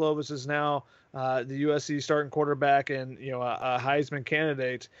Keaton Slovis is now the USC starting quarterback and a Heisman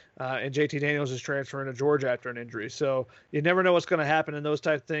candidate, and JT Daniels is transferring to Georgia after an injury. So you never know what's going to happen in those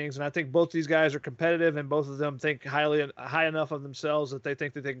type of things. And I think both these guys are competitive, and both of them think high enough of themselves that they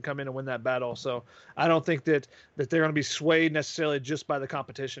think that they can come in and win that battle. So I don't think that they're going to be swayed necessarily just by the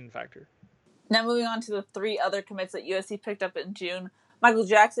competition factor. Now moving on to the 3 other commits that USC picked up in June. Michael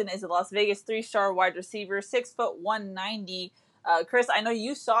Jackson is a Las Vegas 3-star wide receiver, 6 foot 190. Chris, I know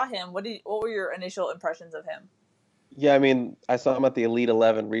you saw him. What were your initial impressions of him? Yeah, I mean, I saw him at the Elite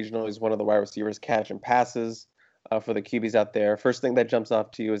 11 regional. He's one of the wide receivers catching passes for the QBs out there. First thing that jumps off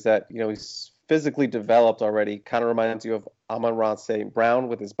to you is that, he's physically developed already. Kind of reminds you of Amon-Ra St. Brown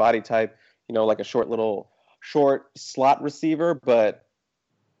with his body type, like a short slot receiver, but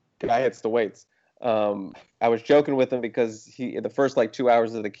guy hits the weights. I was joking with him because in the first 2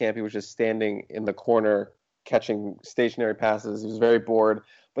 hours of the camp, he was just standing in the corner catching stationary passes. He was very bored.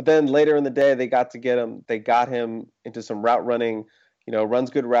 But then later in the day, they got him into some route running, runs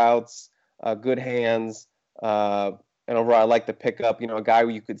good routes, good hands. And overall, I like the pickup, a guy who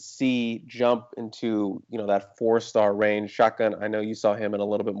you could see jump into, that 4-star range. Shotgun, I know you saw him in a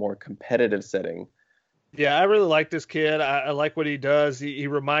little bit more competitive setting. Yeah, I really like this kid. I like what he does. He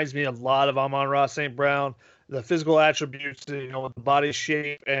reminds me a lot of Amon-Ra St. Brown. The physical attributes, with the body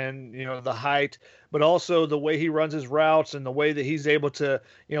shape and, the height, but also the way he runs his routes and the way that he's able to,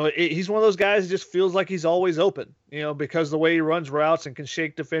 he's one of those guys that just feels like he's always open, because the way he runs routes and can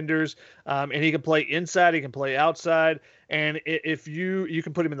shake defenders, and he can play inside, he can play outside. And if you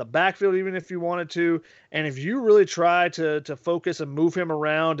can put him in the backfield, even if you wanted to, and if you really try to focus and move him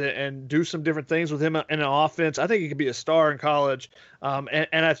around and do some different things with him in an offense, I think he could be a star in college.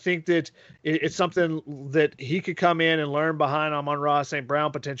 And I think that it's something that he could come in and learn behind Amon-Ra St.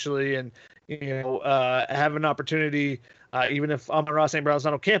 Brown potentially, and have an opportunity. Even if Amon-Ra St. Brown's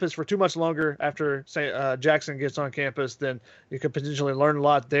not on campus for too much longer after Jackson gets on campus, then you could potentially learn a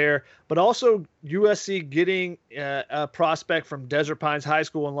lot there. But also USC getting a prospect from Desert Pines High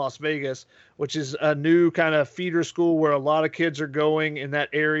School in Las Vegas, which is a new kind of feeder school where a lot of kids are going in that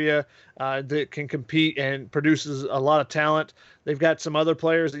area that can compete and produces a lot of talent. They've got some other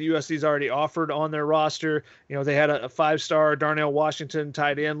players that USC's already offered on their roster. They had a 5-star Darnell Washington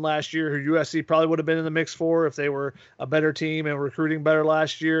tight end last year who USC probably would have been in the mix for if they were a better team and recruiting better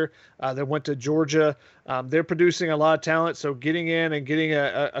last year. They went to Georgia. They're producing a lot of talent, so getting in and getting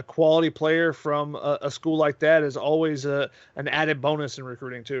a quality player from a school like that is always an added bonus in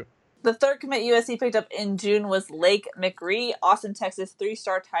recruiting too. The third commit USC picked up in June was Lake McRee, Austin, Texas,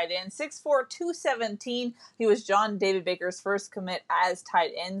 3-star tight end, 6'4", 217. He was John David Baker's first commit as tight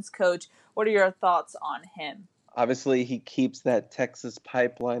ends coach. What are your thoughts on him? Obviously, he keeps that Texas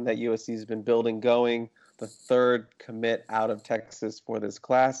pipeline that USC has been building going. The third commit out of Texas for this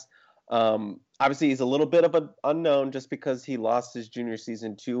class. Obviously, he's a little bit of an unknown just because he lost his junior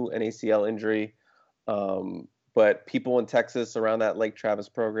season to an ACL injury. But people in Texas around that Lake Travis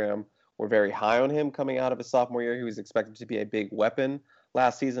program were very high on him coming out of his sophomore year. He was expected to be a big weapon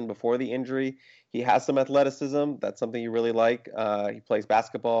last season before the injury. He has some athleticism. That's something you really like. He plays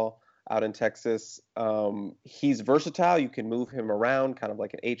basketball out in Texas. He's versatile. You can move him around, kind of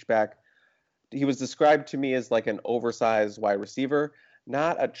like an H-back. He was described to me as like an oversized wide receiver,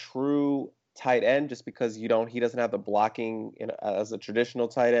 not a true tight end, just because he doesn't have the blocking as a traditional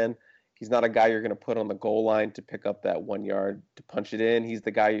tight end. He's not a guy you're going to put on the goal line to pick up that 1 yard to punch it in. He's the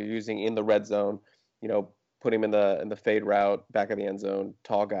guy you're using in the red zone, put him in the fade route, back of the end zone,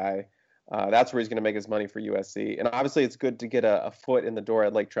 tall guy. That's where he's going to make his money for USC. And obviously it's good to get a foot in the door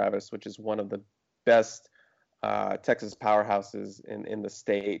at Lake Travis, which is one of the best Texas powerhouses in the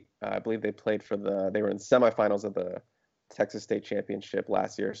state. I believe they were in semifinals of the Texas State Championship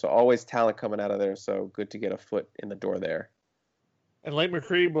last year. So always talent coming out of there. So good to get a foot in the door there. And Lake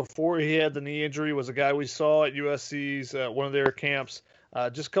McRee, before he had the knee injury, was a guy we saw at USC's one of their camps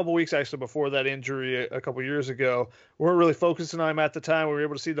just a couple weeks actually before that injury a couple years ago. We weren't really focusing on him at the time. We were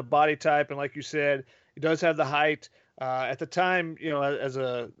able to see the body type, and like you said, he does have the height. At the time, as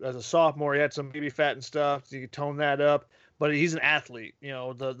a sophomore, he had some baby fat and stuff. So you could tone that up. but he's an athlete.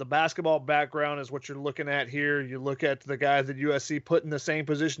 The basketball background is what you're looking at here. You look at the guy that USC put in the same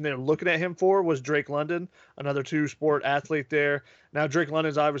position they're looking at him for was Drake London, another two-sport athlete there. Now, Drake London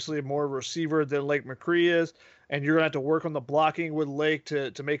is obviously more of a receiver than Lake McCree is, and you're going to have to work on the blocking with Lake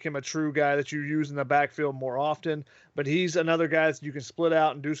to make him a true guy that you use in the backfield more often. But he's another guy that you can split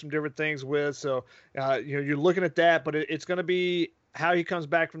out and do some different things with. So, you're looking at that, but it's going to be how he comes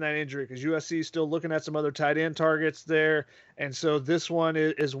back from that injury, because USC is still looking at some other tight end targets there. And so this one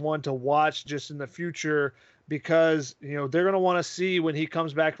is one to watch just in the future, because, they're going to want to see when he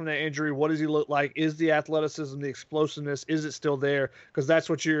comes back from that injury, what does he look like? Is the athleticism, the explosiveness, is it still there? Because that's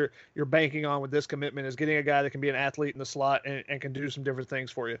what you're banking on with this commitment, is getting a guy that can be an athlete in the slot and can do some different things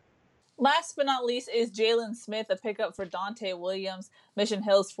for you. Last but not least is Jalen Smith, a pickup for Dante Williams, Mission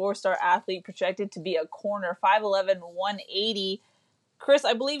Hill's 4-star athlete, projected to be a corner, 5'11", 180. Chris,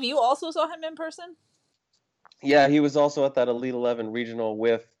 I believe you also saw him in person? Yeah, he was also at that Elite 11 regional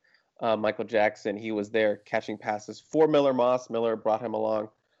with Michael Jackson. He was there catching passes for Miller Moss. Miller brought him along.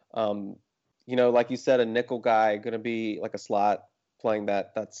 Like you said, a nickel guy, going to be like a slot, playing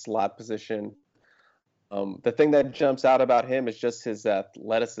that slot position. The thing that jumps out about him is just his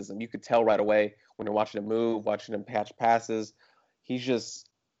athleticism. You could tell right away when you're watching him move, watching him catch passes. He's just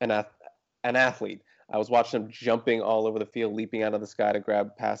an athlete. I was watching him jumping all over the field, leaping out of the sky to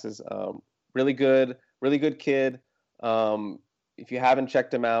grab passes. Really good kid. If you haven't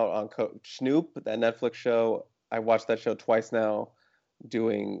checked him out on Coach Snoop, that Netflix show, I watched that show twice now,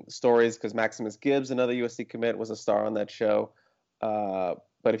 doing stories, because Maximus Gibbs, another USC commit, was a star on that show.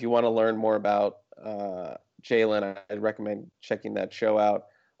 But if you want to learn more about Jalen, I'd recommend checking that show out.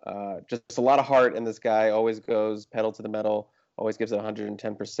 Just a lot of heart in this guy, always goes pedal to the metal, always gives it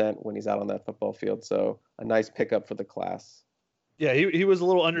 110% when he's out on that football field. So a nice pickup for the class. Yeah, he was a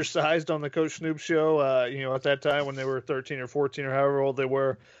little undersized on the Coach Snoop show, at that time when they were 13 or 14 or however old they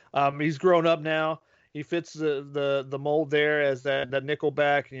were. He's grown up now. He fits the mold there as that nickel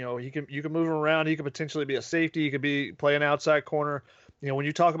back. You can move him around. He could potentially be a safety. He could be playing outside corner. When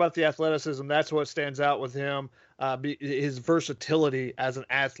you talk about the athleticism, that's what stands out with him, his versatility as an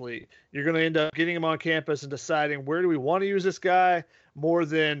athlete. You're going to end up getting him on campus and deciding, where do we want to use this guy, more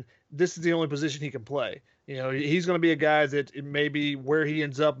than this is the only position he can play. He's going to be a guy that maybe where he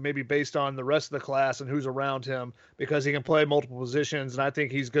ends up, maybe based on the rest of the class and who's around him, because he can play multiple positions, and I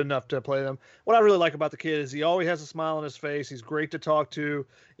think he's good enough to play them. What I really like about the kid is he always has a smile on his face. He's great to talk to,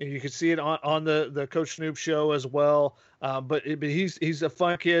 and you can see it on the Coach Snoop show as well. But he's a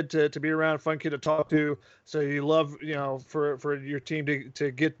fun kid to be around, fun kid to talk to. So you love, for your team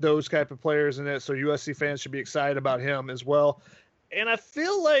to get those type of players in it. So USC fans should be excited about him as well. And I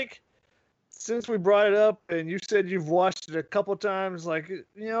feel like, since we brought it up and you said you've watched it a couple times,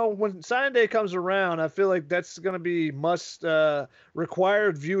 when signing day comes around, I feel like that's going to be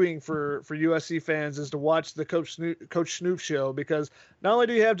required viewing for USC fans, is to watch the Coach Snoop show, because not only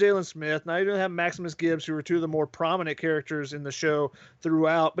do you have Jalen Smith, now you don't have Maximus Gibbs, who are two of the more prominent characters in the show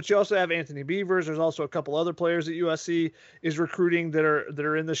throughout, but you also have Anthony Beavers. There's also a couple other players that USC is recruiting that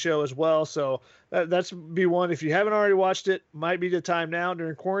are in the show as well. So that's be one. If you haven't already watched it, might be the time now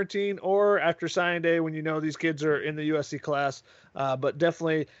during quarantine or after signing day when these kids are in the USC class. But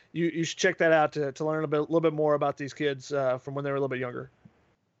definitely you should check that out to learn a little bit more about these kids from when they were a little bit younger.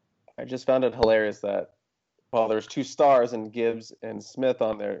 I just found it hilarious that while there's two stars and Gibbs and Smith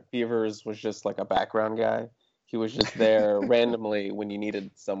on there, Beavers was just like a background guy. He was just there randomly when you needed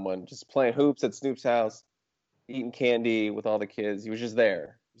someone, just playing hoops at Snoop's house, eating candy with all the kids. He was just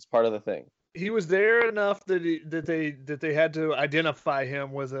there. He was part of the thing. He was there enough that they had to identify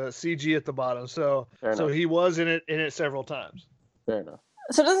him with a CG at the bottom. So he was in it several times. Fair enough.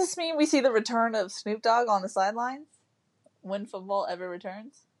 So does this mean we see the return of Snoop Dogg on the sidelines when football ever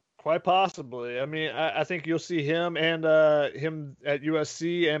returns? Quite possibly. I mean, I think you'll see him and him at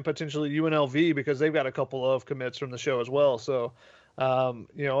USC and potentially UNLV, because they've got a couple of commits from the show as well. So,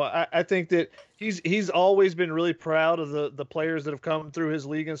 I think that he's always been really proud of the players that have come through his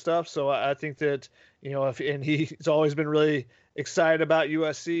league and stuff. So I think that, and he's always been really excited about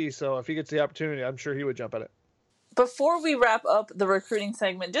USC. So if he gets the opportunity, I'm sure he would jump at it. Before we wrap up the recruiting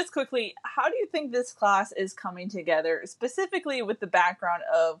segment, just quickly, how do you think this class is coming together, specifically with the background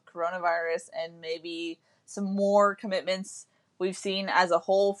of coronavirus and maybe some more commitments we've seen as a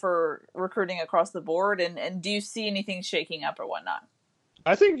whole for recruiting across the board? And do you see anything shaking up or whatnot?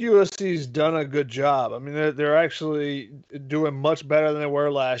 I think USC's done a good job. I mean, they're actually doing much better than they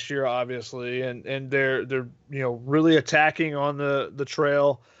were last year, obviously, and they're really attacking on the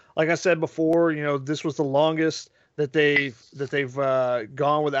trail. Like I said before, this was the longest that they've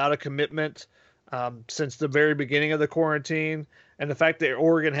gone without a commitment since the very beginning of the quarantine. And the fact that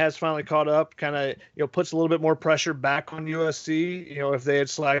Oregon has finally caught up kind of, puts a little bit more pressure back on USC, if they had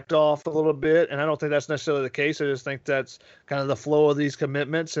slacked off a little bit. And I don't think that's necessarily the case. I just think that's kind of the flow of these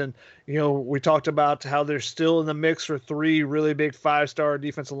commitments. And, we talked about how they're still in the mix for 3 really big 5-star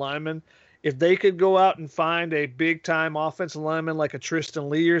defensive linemen. If they could go out and find a big-time offensive lineman like a Tristan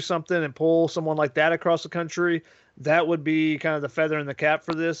Lee or something and pull someone like that across the country, that would be kind of the feather in the cap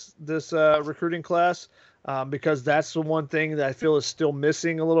for this recruiting class. Because that's the one thing that I feel is still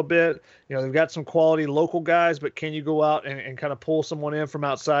missing a little bit. They've got some quality local guys, but can you go out and kind of pull someone in from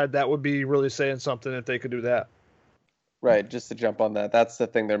outside? That would be really saying something if they could do that. Right, just to jump on that, that's the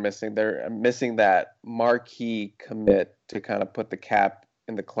thing they're missing. They're missing that marquee commit to kind of put the cap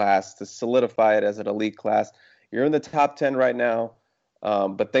in the class, to solidify it as an elite class. You're in the top 10 right now,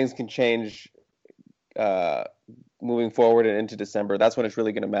 but things can change moving forward and into December. That's when it's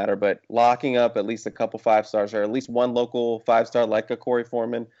really going to matter. But locking up at least a couple 5-stars, or at least one local 5-star like a Corey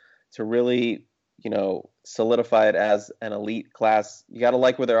Foreman, to really, solidify it as an elite class. You got to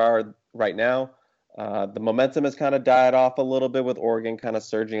like where they are right now. The momentum has kind of died off a little bit with Oregon kind of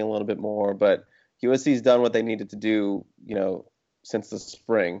surging a little bit more, but USC's done what they needed to do, since the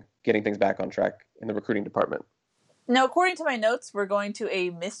spring, getting things back on track in the recruiting department. Now, according to my notes, we're going to a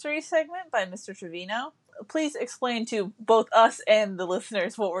mystery segment by Mr. Treviño. Please explain to both us and the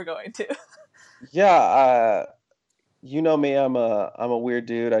listeners what we're going to. Yeah, you know me, I'm a weird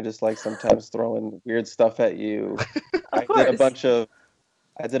dude. I just like sometimes throwing weird stuff at you. I did a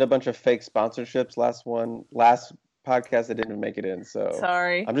bunch of fake sponsorships last podcast that didn't make it in. So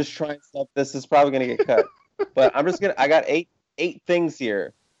sorry. I'm just trying stuff. This is probably gonna get cut. But I got eight things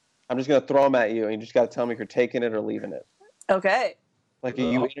here. I'm just gonna throw them at you, and you just gotta tell me if you're taking it or leaving it. Okay. Like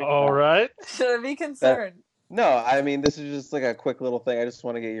you. All right. Should I be concerned? No, I mean, this is just like a quick little thing. I just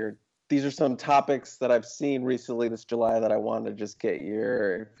want to get these are some topics that I've seen recently this July that I wanted to just get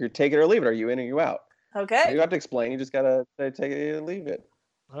if you're take it or leave it. Are you in or you out? Okay. You don't have to explain. You just got to say take it or leave it.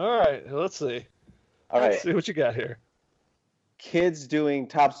 All right. Let's see. Let's see what you got here. Kids doing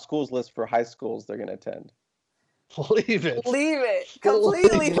top schools list for high schools they're going to attend. Leave it. Leave it.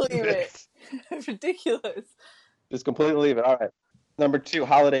 Completely leave it. Ridiculous. Just completely leave it. All right. Number 2,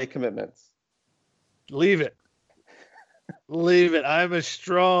 holiday commitments. Leave it. Leave it. I'm a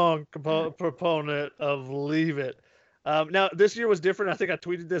strong proponent of leave it. Now, this year was different. I think I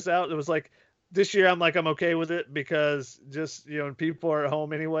tweeted this out. It was like, this year I'm okay with it because just, people are at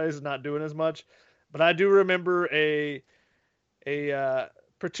home anyways, not doing as much. But I do remember a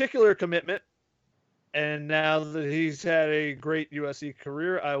particular commitment. And now that he's had a great USC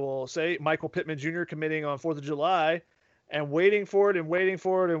career, I will say Michael Pittman Jr. committing on 4th of July and waiting for it and waiting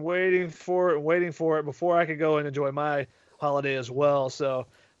for it and waiting for it and waiting for it before I could go and enjoy my holiday as well. So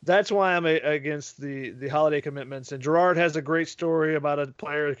that's why I'm against the holiday commitments. And Gerard has a great story about a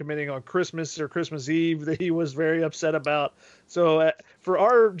player committing on Christmas or Christmas Eve that he was very upset about. So for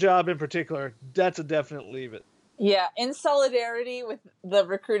our job in particular, that's a definite leave it. Yeah, in solidarity with the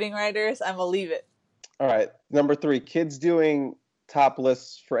recruiting writers, I'm a leave it. All right. Number 3, kids doing top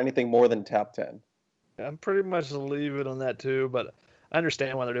lists for anything more than top 10. I'm pretty much a leave it on that too, but I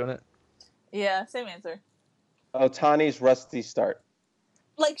understand why they're doing it. Yeah, same answer. Ohtani's rusty start.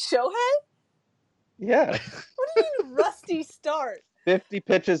 Like Shohei? Yeah. What do you mean rusty start? 50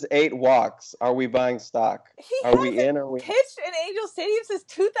 pitches, 8 walks. Are we buying stock? Are we in or are we pitched in Angel Stadium since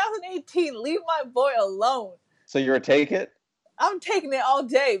 2018. Leave my boy alone. So you're a take it? I'm taking it all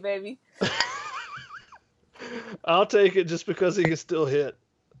day, baby. I'll take it just because he can still hit.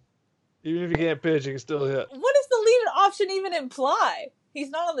 Even if he can't pitch, he can still hit. What does the leave-it option even imply? He's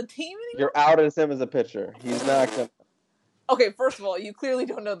not on the team anymore? You're out as him as a pitcher. He's not going to. Okay, first of all, you clearly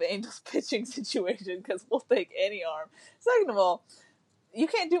don't know the Angels' pitching situation because we'll take any arm. Second of all, you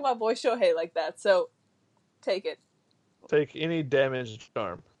can't do my boy Shohei like that, so take it. Take any damaged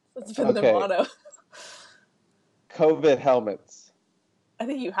arm. That's been the motto. COVID helmets. I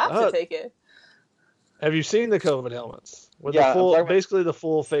think you have to take it. Have you seen the COVID helmets? With basically the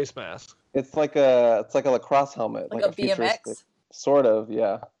full face mask. It's like a lacrosse helmet. Like a BMX? Sort of,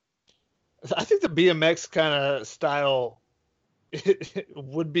 yeah. I think the BMX kind of style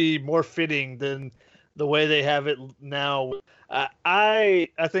would be more fitting than the way they have it now. I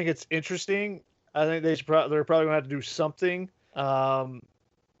think it's interesting. I think they're probably going to have to do something. But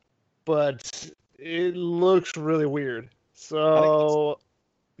it looks really weird. So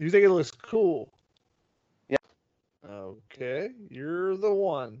you think it looks cool? Yeah. Okay, you're the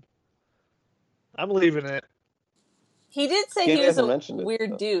one. I'm leaving it. He did say he was a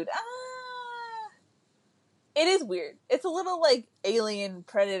weird dude. It is weird. It's a little like alien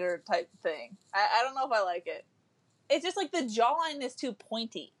predator type thing. I don't know if I like it. It's just like the jawline is too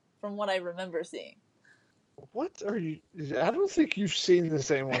pointy from what I remember seeing. What are you? I don't think you've seen the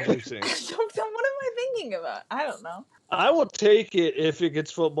same ones we've seen. So what am I thinking about? I don't know. I will take it if it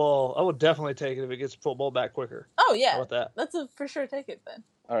gets football. I will definitely take it if it gets football back quicker. Oh, yeah. How about that? That's a for sure take it then.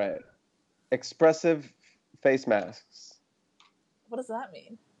 All right. Expressive face masks. What does that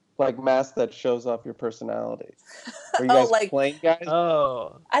mean? Like masks that shows off your personality. Are you Oh, guys like- playing, guys?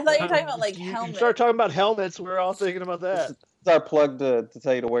 Oh. I thought you were talking about like You helmets. start talking about helmets, we're all thinking about This that. is our plug to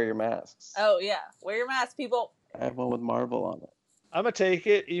tell you to wear your masks. Oh, yeah. Wear your mask, people. I have one with Marvel on it. I'm going to take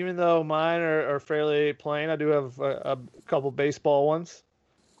it, even though mine are fairly plain. I do have a couple baseball ones.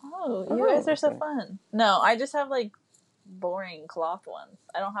 Oh, you guys are so okay. fun. No, I just have like boring cloth ones.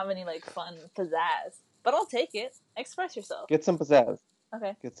 I don't have any like fun pizzazz. But I'll take it. Express yourself. Get some pizzazz.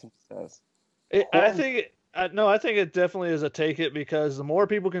 Okay. Get some pizzazz. I think it definitely is a take it, because the more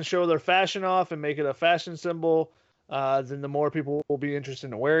people can show their fashion off and make it a fashion symbol, then the more people will be interested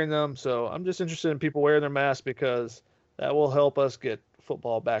in wearing them. So I'm just interested in people wearing their masks, because that will help us get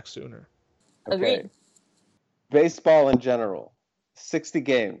football back sooner. Agreed. Baseball in general. 60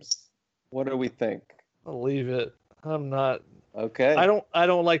 games. What do we think? I'll leave it. I'm not. Okay. I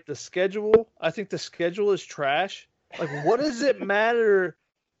don't like the schedule. I think the schedule is trash. Like, what does it matter?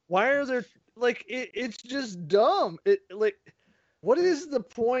 Why are there like it's just dumb. What is the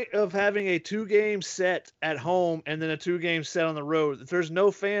point of having a 2-game set at home and then a 2-game set on the road? If there's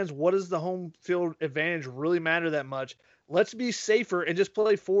no fans, what does the home field advantage really matter that much? Let's be safer and just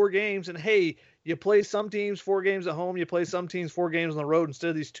play 4 games. And hey, you play some teams 4 games at home, you play some teams 4 games on the road instead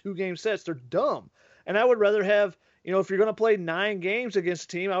of these 2-game sets. They're dumb. And I would rather have, if you're going to play 9 games against a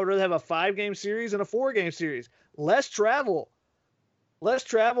team, I would rather have a 5-game series and a 4-game series. Less travel.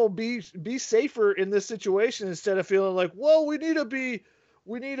 Be safer in this situation instead of feeling like, whoa, we need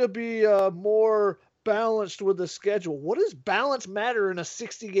to be more balanced with the schedule. What does balance matter in a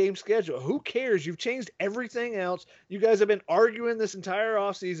 60-game schedule? Who cares? You've changed everything else. You guys have been arguing this entire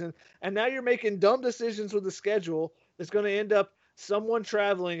offseason, and now you're making dumb decisions with the schedule that's going to end up someone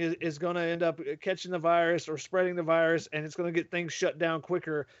traveling is going to end up catching the virus or spreading the virus, and it's going to get things shut down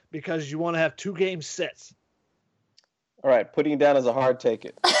quicker because you want to have 2-game sets. All right, putting you down as a hard take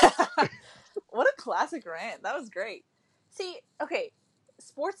it. What a classic rant. That was great. See, okay,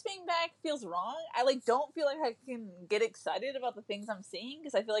 sports being back feels wrong. I don't feel like I can get excited about the things I'm seeing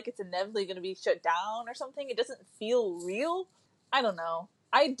because I feel like it's inevitably going to be shut down or something. It doesn't feel real. I don't know.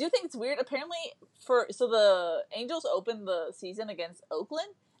 I do think it's weird. Apparently, so the Angels opened the season against Oakland.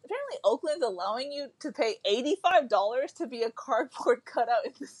 Apparently, Oakland's allowing you to pay $85 to be a cardboard cutout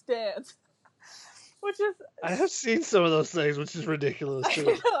in the stands. Which is... I have seen some of those things, which is ridiculous, too. I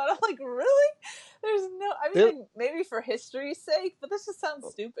know, and I'm like, really? There's no... I mean, like, maybe for history's sake, but this just sounds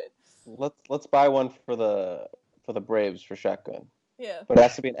stupid. Let's buy one for the Braves for shotgun. Yeah. But it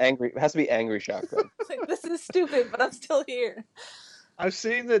has to be angry shotgun. Like, this is stupid, but I'm still here. I've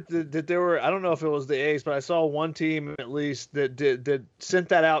seen that there were, I don't know if it was the A's, but I saw one team at least that sent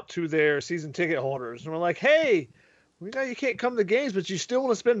that out to their season ticket holders. And we're like, hey, we know you can't come to games, but you still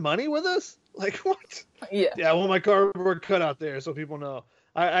want to spend money with us? Like, what? Yeah. Yeah, I want my cardboard cut out there so people know.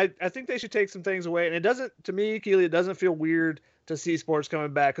 I think they should take some things away. And it doesn't, to me, Keely, it doesn't feel weird to see sports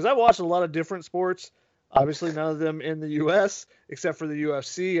coming back. Because I watched a lot of different sports. Obviously, none of them in the U.S., except for the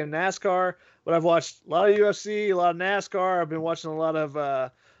UFC and NASCAR. But I've watched a lot of UFC, a lot of NASCAR. I've been watching a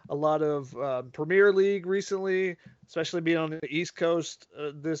lot of Premier League recently, especially being on the East Coast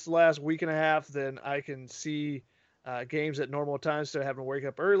this last week and a half. Then I can see games at normal times instead of having to wake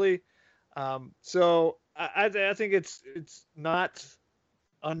up early. So I think it's not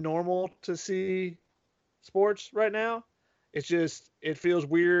unnormal to see sports right now. It's just, it feels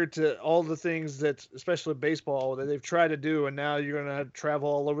weird to all the things that, especially baseball, that they've tried to do, and now you're going to travel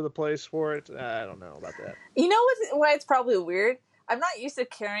all over the place for it. I don't know about that. You know why it's probably weird? I'm not used to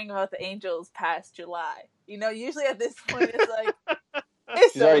caring about the Angels past July. Usually at this point, it's like,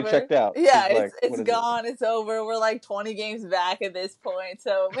 it's She's over. already checked out. Yeah, She's it's gone. It's over. We're like 20 games back at this point.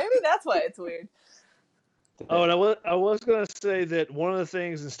 So maybe that's why it's weird. Oh, and I was going to say that one of the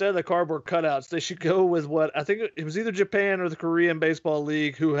things, instead of the cardboard cutouts, they should go with what I think it was either Japan or the Korean Baseball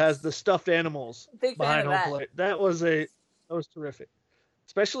League, who has the stuffed animals Big fan behind of home that. plate. That was terrific,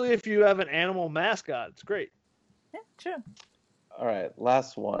 especially if you have an animal mascot. It's great. Yeah, true. All right,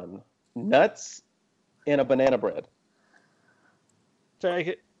 last one. Nuts in a banana bread. Take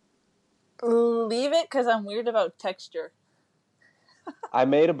it. Leave it because I'm weird about texture. I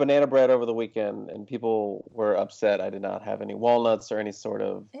made a banana bread over the weekend, and people were upset I did not have any walnuts or any sort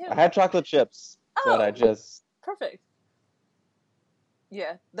of... Ew. I had chocolate chips, but I just... Perfect.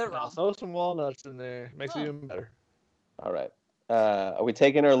 Yeah, they're wrong. Throw some walnuts in there. Makes it even better. All right. Are we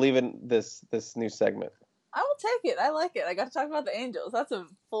taking or leaving this new segment? I will take it. I like it. I got to talk about the Angels. That's a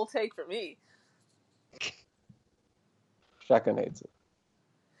full take for me. Shotgun hates it.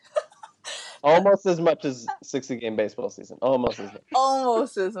 Almost as much as 60-game baseball season. Almost as much.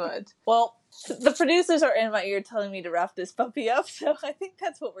 Almost as much. Well, the producers are in my ear telling me to wrap this puppy up, so I think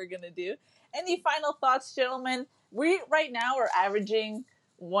that's what we're going to do. Any final thoughts, gentlemen? We, right now, are averaging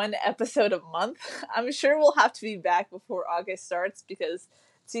 1 episode a month. I'm sure we'll have to be back before August starts because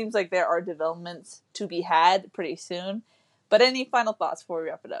it seems like there are developments to be had pretty soon. But any final thoughts before we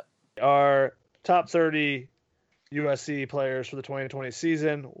wrap it up? Our top 30 USC players for the 2020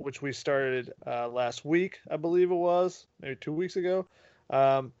 season, which we started last week, I believe it was, maybe 2 weeks ago.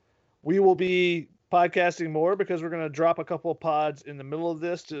 We will be podcasting more because we're going to drop a couple of pods in the middle of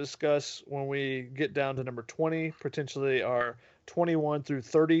this to discuss when we get down to number 20, potentially our 21 through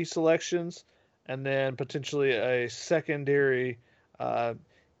 30 selections, and then potentially a secondary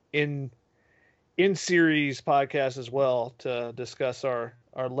in-series podcast as well to discuss our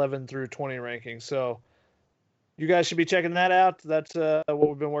 11 through 20 rankings. So you guys should be checking that out. That's what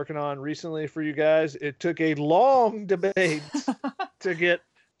we've been working on recently for you guys. It took a long debate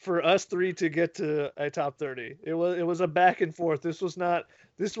for us three to get to a top 30. It was a back and forth.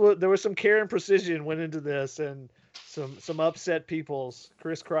 There was some care and precision went into this, and some upset peoples.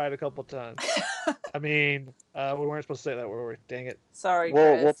 Chris cried a couple times. I mean, we weren't supposed to say that, were we? Dang it. Sorry,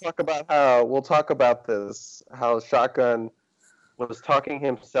 Chris. We'll talk about this, how Shotgun was talking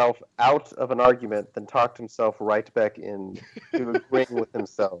himself out of an argument, then talked himself right back in to agreeing with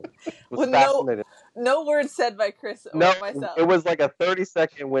himself. It was fascinating. No words said by Chris or myself. It was like a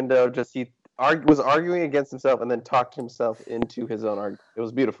 30-second window. Just he was arguing against himself and then talked himself into his own argument. It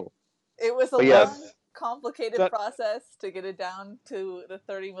was beautiful. It was a long, complicated process to get it down to the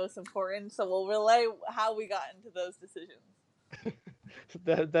 30 most important. So we'll relay how we got into those decisions.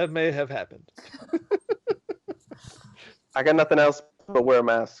 that may have happened. I got nothing else but wear a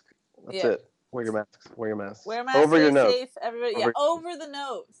mask. That's it. Wear your masks. Wear your masks. Wear a mask. Over your nose. Safe, everybody. Over the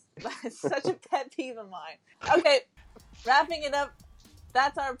nose. That's such a pet peeve of mine. Okay, wrapping it up.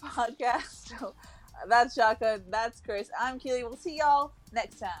 That's our podcast. So, that's Shotgun. That's Chris. I'm Keely. We'll see y'all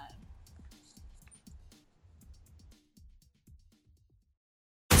next time.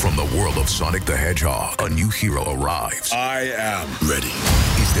 From the world of Sonic the Hedgehog, a new hero arrives. I am ready.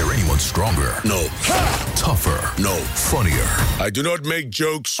 Is there anyone stronger? No. Tougher? No. Funnier? I do not make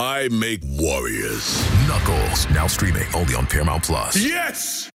jokes. I make warriors. Knuckles, now streaming only on Paramount+. Yes!